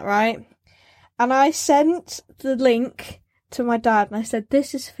like that, right? And I sent the link to my dad, and I said,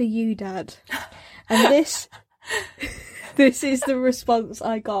 "This is for you, Dad." And this is the response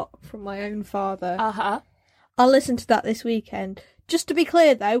I got from my own father. I'll listen to that this weekend. Just to be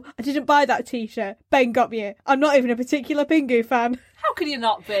clear, though, I didn't buy that T-shirt. Ben got me it. I'm not even a particular Pingu fan. How can you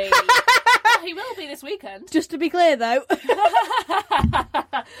not be? Well, he will be this weekend. Just to be clear, though.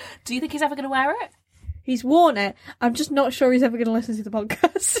 Do you think he's ever going to wear it? He's worn it. I'm just not sure he's ever going to listen to the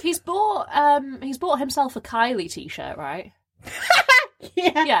podcast. He's bought himself a Kylie T-shirt, right?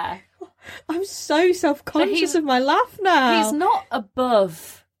 Yeah. I'm so self-conscious of my laugh now. He's not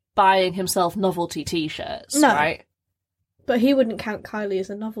above buying himself novelty T-shirts, right? But he wouldn't count Kylie as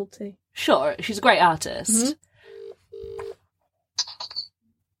a novelty. Sure, she's a great artist. Mm-hmm.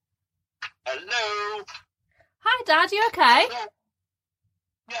 Hello. Hi, Dad. You okay?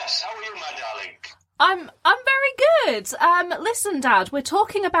 Yes. How are you, my darling? I'm very good. Listen, Dad, we're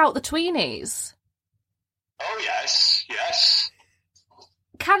talking about the Tweenies. Oh yes.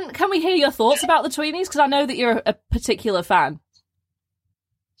 Can we hear your thoughts about the Tweenies? Because I know that you're a particular fan.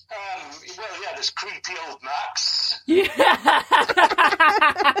 Well, yeah. There's creepy old Max. Yeah.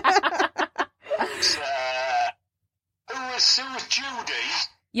 Who was Judy?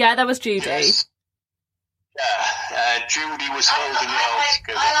 Yeah, that was Judy. Yes. Yeah, Judy was holding it all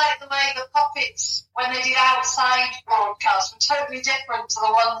together. I like the way the puppets, when they did outside broadcasts, were totally different to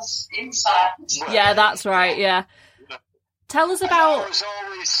the ones inside. Well, yeah, that's right, yeah. Tell us about... I was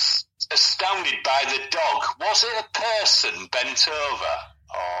always astounded by the dog. Was it a person bent over?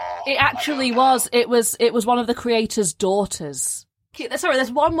 Oh, it actually was. It was one of the creator's daughters. Sorry,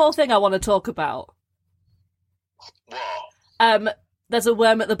 there's one more thing I want to talk about. What? There's a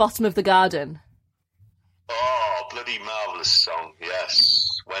worm at the bottom of the garden. Oh, bloody marvellous song, yes.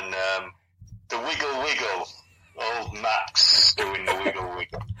 When the wiggle wiggle, old Max doing the wiggle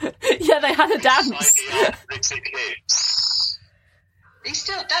wiggle. Yeah, they had a dance. Like the arthritic hips.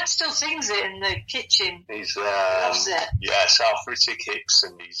 Dad still sings it in the kitchen. He's loves it. Yes, arthritic hips,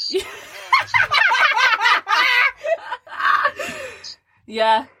 and he's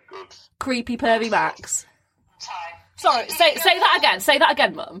yeah. Good. Creepy pervy Max. Sorry, say that again. Say that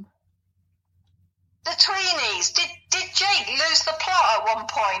again, Mum. The Tweenies. Did Jake lose the plot at one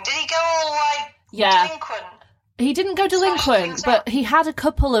point? Did he go all delinquent? He didn't go delinquent, but he had a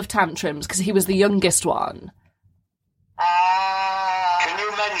couple of tantrums because he was the youngest one. Can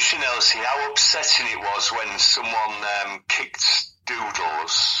you mention, Elsie, how upsetting it was when someone kicked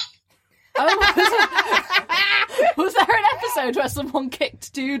Doodles? Was there an episode where someone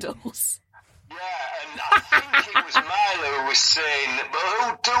kicked Doodles? Yeah, and I think it was Milo who was saying, "But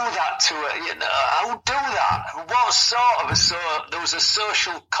who'll do that to her? You know, who'll do that? What sort of there was a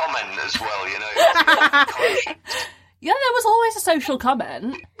social comment as well, you know." Yeah, there was always a social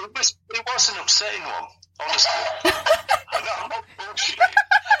comment. It was an upsetting one, honestly. I'm not bullshitting.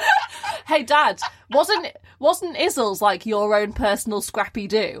 Hey, Dad, wasn't Izzles like your own personal Scrappy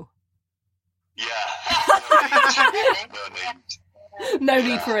Doo? Yeah. No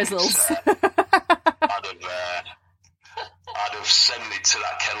need for Izzles. I'd have sent it to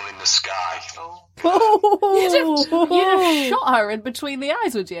that kettle in the sky. You'd have shot her in between the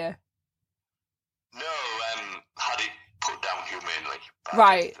eyes, would you? No, had it put down humanely.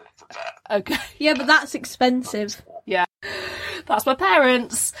 Right. Okay. Yeah, but that's expensive. Yeah. That's my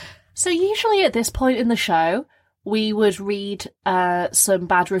parents. So usually at this point in the show, we would read some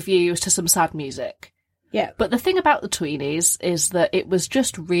bad reviews to some sad music. Yeah. But the thing about the Tweenies is that it was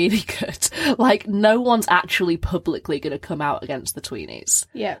just really good. Like, no one's actually publicly going to come out against the Tweenies.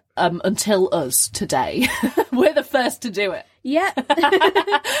 Yeah. Until us today. We're the first to do it. Yeah.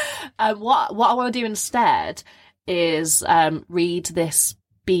 What I want to do instead is read this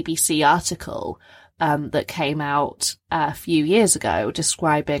BBC article that came out a few years ago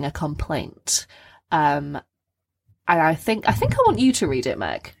describing a complaint. And I think I want you to read it,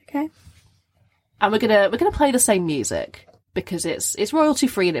 Meg. Okay. And we're gonna play the same music because it's royalty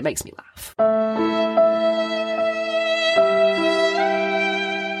free and it makes me laugh.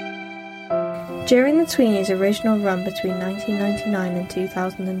 During the Tweenies' original run between 1999 and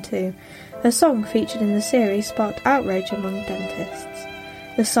 2002, a song featured in the series sparked outrage among dentists.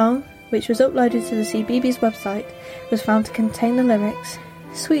 The song, which was uploaded to the CBeebies website, was found to contain the lyrics,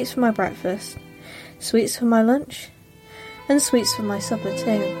 "Sweets for my breakfast, sweets for my lunch, and sweets for my supper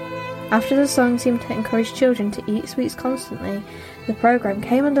too." After the song seemed to encourage children to eat sweets constantly, the programme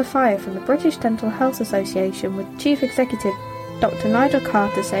came under fire from the British Dental Health Association, with Chief Executive Dr. Nigel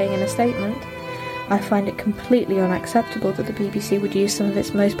Carter saying in a statement, "I find it completely unacceptable that the BBC would use some of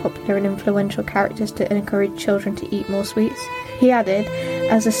its most popular and influential characters to encourage children to eat more sweets." He added,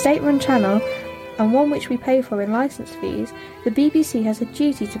 "As a state-run channel, and one which we pay for in licence fees, the BBC has a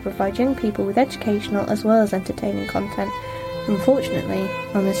duty to provide young people with educational as well as entertaining content. Unfortunately,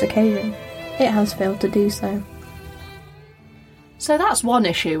 on this occasion, it has failed to do so." So that's one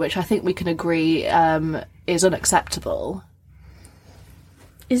issue which I think we can agree is unacceptable.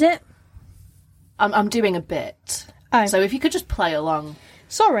 Is it? I'm doing a bit. Oh. So if you could just play along.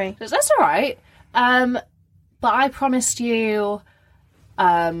 Sorry. That's all right. But I promised you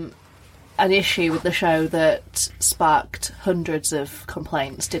an issue with the show that sparked hundreds of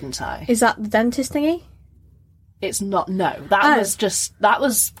complaints, didn't I? Is that the dentist thingy? It's not. No, that was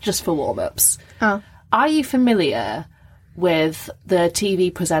just for warm-ups. Oh. Are you familiar with the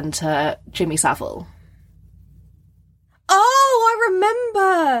TV presenter Jimmy Savile? Oh, I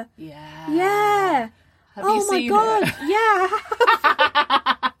remember. Yeah. Yeah. Have you seen my god. it?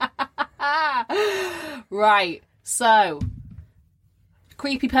 Yeah. Right. So,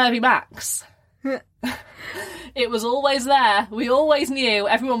 creepy pervy Max. It was always there. We always knew.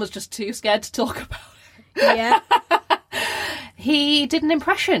 Everyone was just too scared to talk about it. Yeah. He did an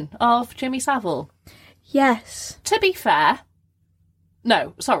impression of Jimmy Savile. Yes. To be fair,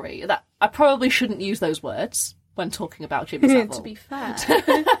 no, sorry, that I probably shouldn't use those words when talking about Jimmy Savile. To be fair.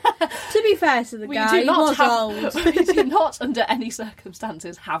 To be fair to the guy, he was old. We do not, under any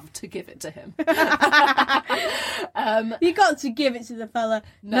circumstances, have to give it to him. You got to give it to the fella.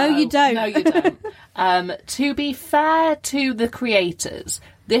 No, you don't. No, you don't. To be fair to the creators,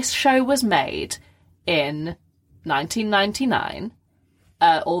 this show was made in 1999,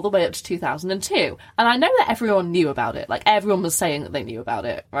 all the way up to 2002. And I know that everyone knew about it. Like, everyone was saying that they knew about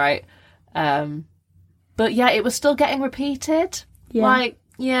it, right? But yeah, it was still getting repeated. Yeah. Like,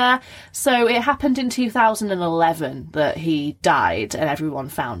 yeah. So it happened in 2011 that he died and everyone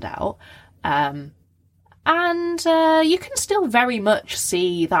found out. And you can still very much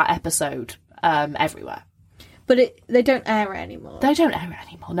see that episode everywhere. But they don't air it anymore. They don't air it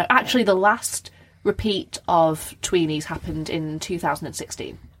anymore. No, actually, the last repeat of Tweenies happened in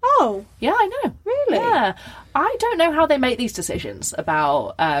 2016. Oh. Yeah, I know. Really? Yeah. I don't know how they make these decisions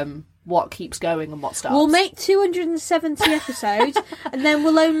about what keeps going and what stops. We'll make 270 episodes and then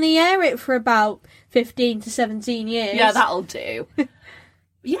we'll only air it for about 15 to 17 years. Yeah, that'll do.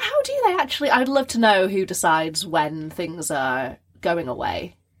 Yeah, how do they actually... I'd love to know who decides when things are going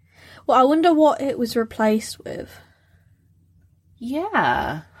away. Well, I wonder what it was replaced with.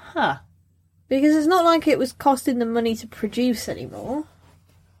 Yeah. Huh. Because it's not like it was costing them money to produce anymore.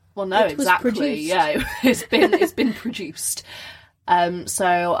 Well, no, it was exactly. produced. Yeah, it's been produced.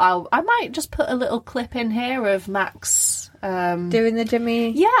 So I might just put a little clip in here of Max doing the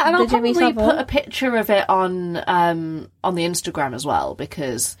Jimmy. Yeah, and I'll probably Savile. put a picture of it on the Instagram as well,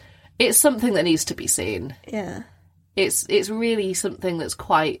 because it's something that needs to be seen. Yeah, it's really something that's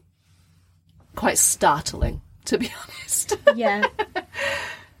quite startling, to be honest. Yeah.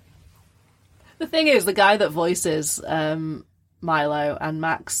 The thing is, the guy that voices Milo and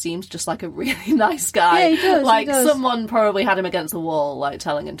Max seems just like a really nice guy. Yeah, he does. Like, he does. someone probably had him against the wall, like,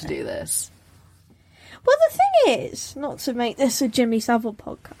 telling him to do this. Well, the thing is, not to make this a Jimmy Savile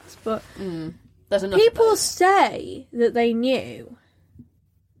podcast, but There's enough people say that they knew.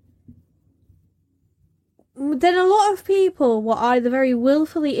 Then a lot of people were either very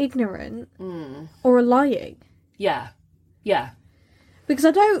willfully ignorant or are lying. Yeah. Yeah. Because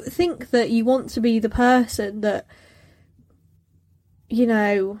I don't think that you want to be the person that, you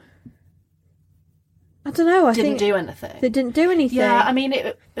know, I don't know. I Didn't think do anything. They didn't do anything. Yeah, I mean,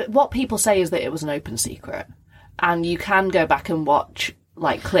 what people say is that it was an open secret. And you can go back and watch,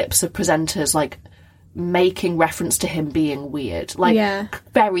 like, clips of presenters, like, making reference to him being weird. Like,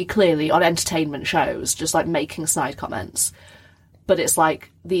 very clearly on entertainment shows, just, like, making snide comments. But it's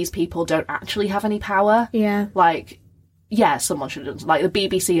like, these people don't actually have any power. Yeah. Like, yeah, someone should have... Like, the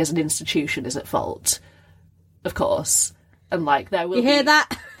BBC as an institution is at fault. Of course. And, like, there will You hear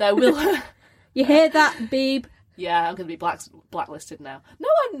that? There will... You hear that, Beeb? Yeah, I'm going to be blacklisted now. No,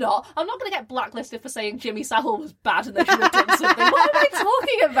 I'm not. I'm not going to get blacklisted for saying Jimmy Savile was bad and they should have done something. What am I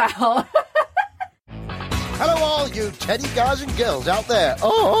talking about? Hello all you teddy guys and girls out there.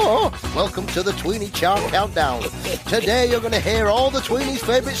 Welcome to the Tweenie Chart Countdown. Today you're going to hear all the Tweenies'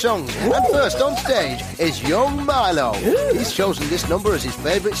 favourite songs. And first on stage is young Milo. He's chosen this number as his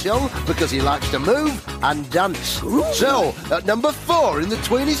favourite song because he likes to move and dance. So, at number 4 in the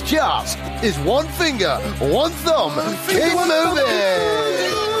Tweenies charts is One Finger, One Thumb, Keep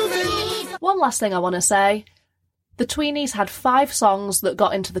Moving. One last thing I want to say. The Tweenies had 5 songs that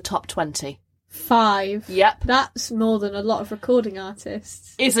got into the top 20. 5. Yep. That's more than a lot of recording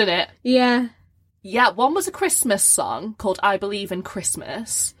artists. Isn't it? Yeah. Yeah, one was a Christmas song called I Believe in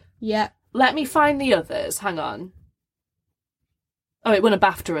Christmas. Yep. Let me find the others. Hang on. Oh, it won a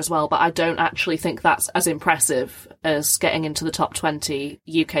BAFTA as well, but I don't actually think that's as impressive as getting into the top 20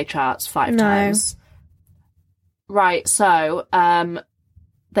 UK charts 5 times. Right, so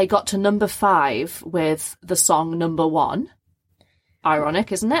they got to number 5 with the song Number 1.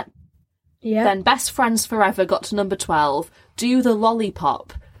 Ironic, isn't it? Yeah. Then Best Friends Forever got to number 12. Do the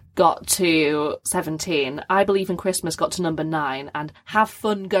Lollipop got to 17. I Believe in Christmas got to number 9. And Have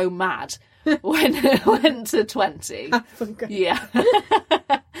Fun Go Mad went to 20. Have fun go. Yeah.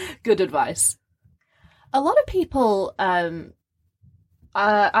 Good advice. A lot of people... I've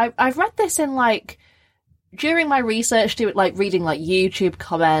read this in, like... During my research, reading like YouTube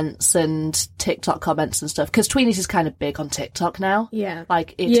comments and TikTok comments and stuff, because Tweenies is kind of big on TikTok now. Yeah.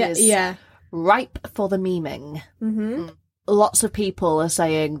 Like, it is ripe for the memeing. Mm-hmm. Lots of people are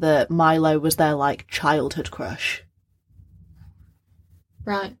saying that Milo was their, like, childhood crush.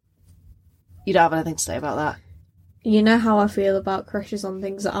 Right. You don't have anything to say about that? You know how I feel about crushes on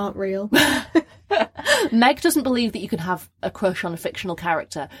things that aren't real. Meg doesn't believe that you can have a crush on a fictional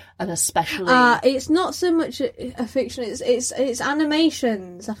character, and especially... it's not so much a fiction, it's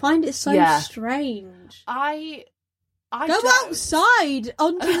animations. I find it so strange. I Go don't. outside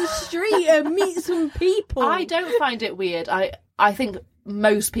onto the street and meet some people. I don't find it weird. I think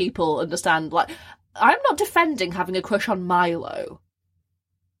most people understand, like... I'm not defending having a crush on Milo.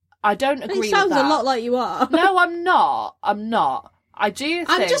 I don't agree with that. It sounds a lot like you are. No, I'm not. I do think...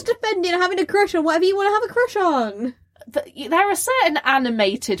 I'm just defending having a crush on whatever you want to have a crush on. There are certain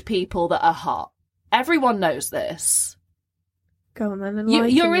animated people that are hot. Everyone knows this. Go on then.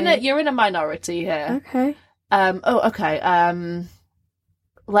 You're in a minority here. Okay. Okay.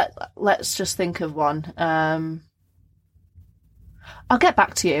 Let's just think of one. I'll get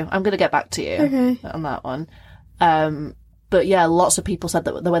back to you. I'm going to get back to you on that one. But yeah, lots of people said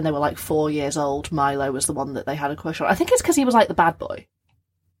that when they were like 4 years old, Milo was the one that they had a crush on. I think it's because he was like the bad boy.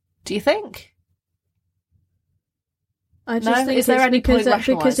 Do you think? I just think is there any point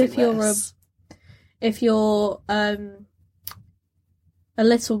because if you're a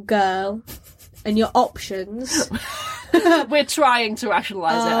little girl and your options we're trying to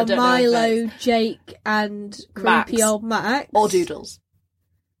rationalise it. I don't Milo, know Jake, and creepy old Max or Doodles.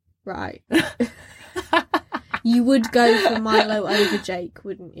 Right. You would go for Milo over Jake,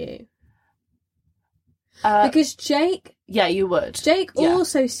 wouldn't you? Because Jake Yeah, you would. Jake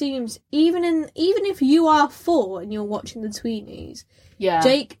also seems, even if you are 4 and you're watching the Tweenies,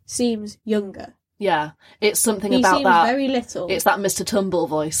 Jake seems younger. Yeah, it's something He about seems that. very little. It's that Mr. Tumble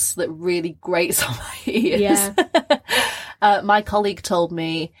voice that really grates on my ears. Yeah. My colleague told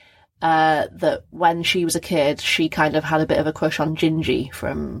me that when she was a kid, she kind of had a bit of a crush on Gingy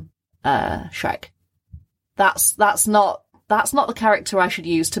from Shrek. That's not the character I should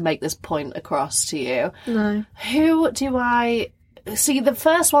use to make this point across to you. No. Who do I see? The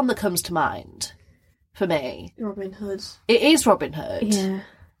first one that comes to mind for me, Robin Hood. It is Robin Hood. Yeah.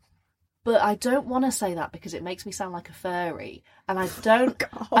 But I don't want to say that because it makes me sound like a furry, and I don't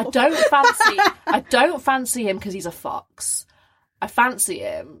fancy him because he's a fox. I fancy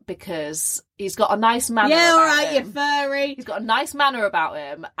him because he's got a nice manner. Yeah, about all right, him. you furry. He's got a nice manner about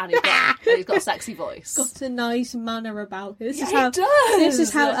him, and he's got a sexy voice. Got a nice manner about him. He does. This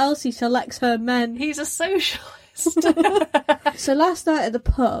is how Elsie selects her men. He's a socialist. So last night at the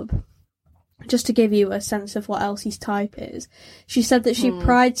pub, just to give you a sense of what Elsie's type is, she said that she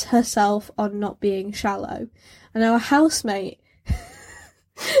prides herself on not being shallow. And our housemate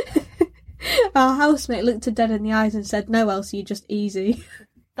looked her dead in the eyes and said, "No, Elsie, you're just easy."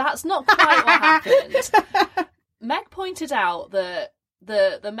 That's not quite what happened. Meg pointed out that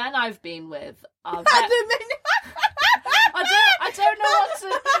the men I've been with are I don't know what to...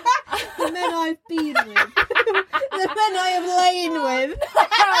 The men I've been with. The men I have lain with.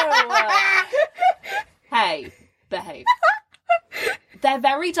 Hey, behave. They're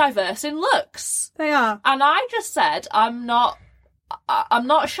very diverse in looks. They are. And I just said, I'm not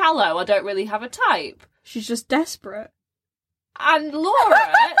shallow, I don't really have a type. She's just desperate. And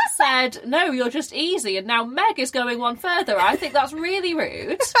Laura said, "No, you're just easy." And now Meg is going one further. I think that's really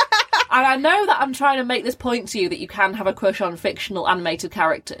rude. And I know that I'm trying to make this point to you that you can have a crush on fictional animated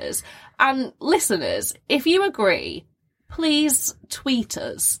characters. And listeners, if you agree, please tweet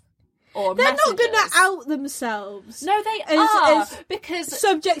us. Or They're message not going to us. out themselves. No, they are. As because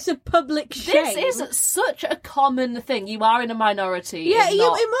subjects of public shame. this is such a common thing. You are in a minority. Yeah, in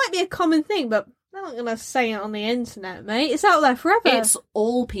not- it might be a common thing, but they're not going to say it on the internet, mate. It's out there forever. It's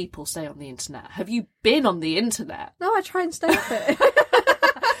all people say on the internet. Have you been on the internet? No, I try and stay off it.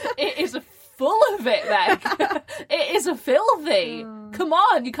 It is full of it, Meg. It is filthy. Come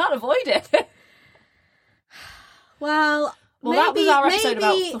on, you can't avoid it. Well, that was our episode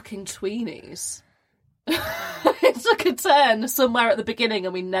about fucking tweenies. It took a turn somewhere at the beginning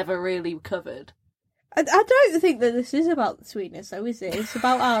and we never really covered. I don't think that this is about the sweetness, though, is it? It's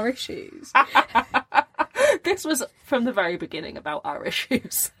about our issues. This was from the very beginning about our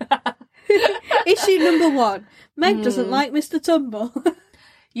issues. Issue number 1. Meg doesn't like Mr. Tumble.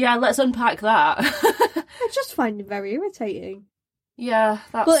 Yeah, let's unpack that. I just find him very irritating. Yeah,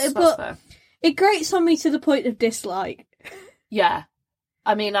 that's fair. It grates on me to the point of dislike. Yeah.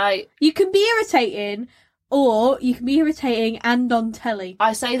 I mean, You can be irritating, or you can be irritating and on telly.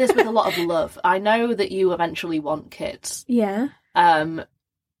 I say this with a lot of love. I know that you eventually want kids. Yeah.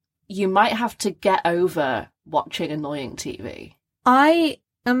 You might have to get over watching annoying TV. I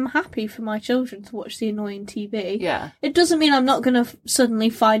am happy for my children to watch the annoying TV. Yeah. It doesn't mean I'm not going to suddenly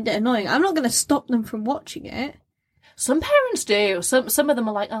find it annoying. I'm not going to stop them from watching it. Some parents do. Some of them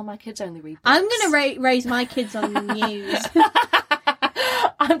are like, "Oh, my kids only read books." I'm going to raise my kids on the news.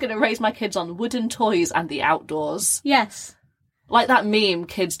 I'm going to raise my kids on wooden toys and the outdoors. Yes. Like that meme,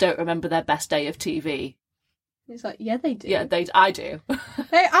 kids don't remember their best day of TV. It's like, yeah, they do. Yeah, I do.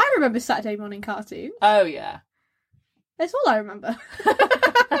 Hey, I remember Saturday morning cartoons. Oh, yeah. That's all I remember.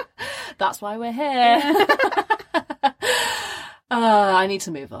 That's why we're here. I need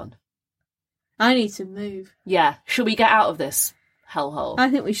to move on. I need to move. Yeah. Should we get out of this hellhole?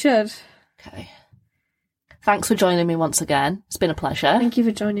 I think we should. Okay. Thanks for joining me once again. It's been a pleasure. Thank you for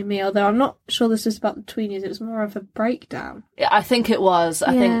joining me, although I'm not sure this is about the Tweenies. It was more of a breakdown. Yeah, I think it was.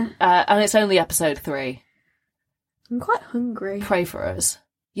 I think, and it's only episode 3. I'm quite hungry. Pray for us.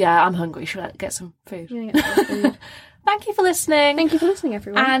 Yeah, I'm hungry. Should I get some food? Yeah, get some food. Thank you for listening. Thank you for listening,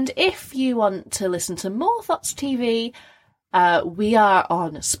 everyone. And if you want to listen to more Thoughts TV, we are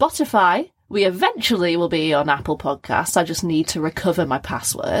on Spotify. We eventually will be on Apple Podcasts. I just need to recover my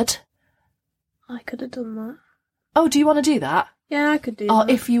password. I could have done that. Oh, do you want to do that? Yeah, I could do that. Oh,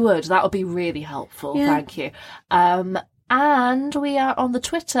 that. if you would, that would be really helpful. Yeah. Thank you. And we are on the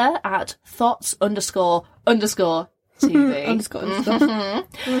Twitter at thoughts__TV. Underscore.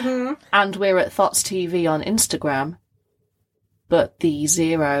 Mm-hmm. And we're at Thoughts TV on Instagram. But the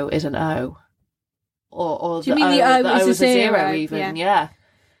 0 is an O. Or do you mean the O is a 0 even? Yeah.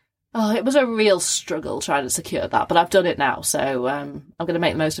 Oh, it was a real struggle trying to secure that, but I've done it now, so I'm going to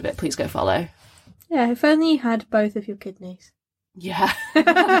make the most of it. Please go follow. Yeah, if only you had both of your kidneys. Yeah.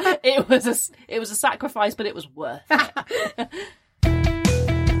 It was a sacrifice, but it was worth it.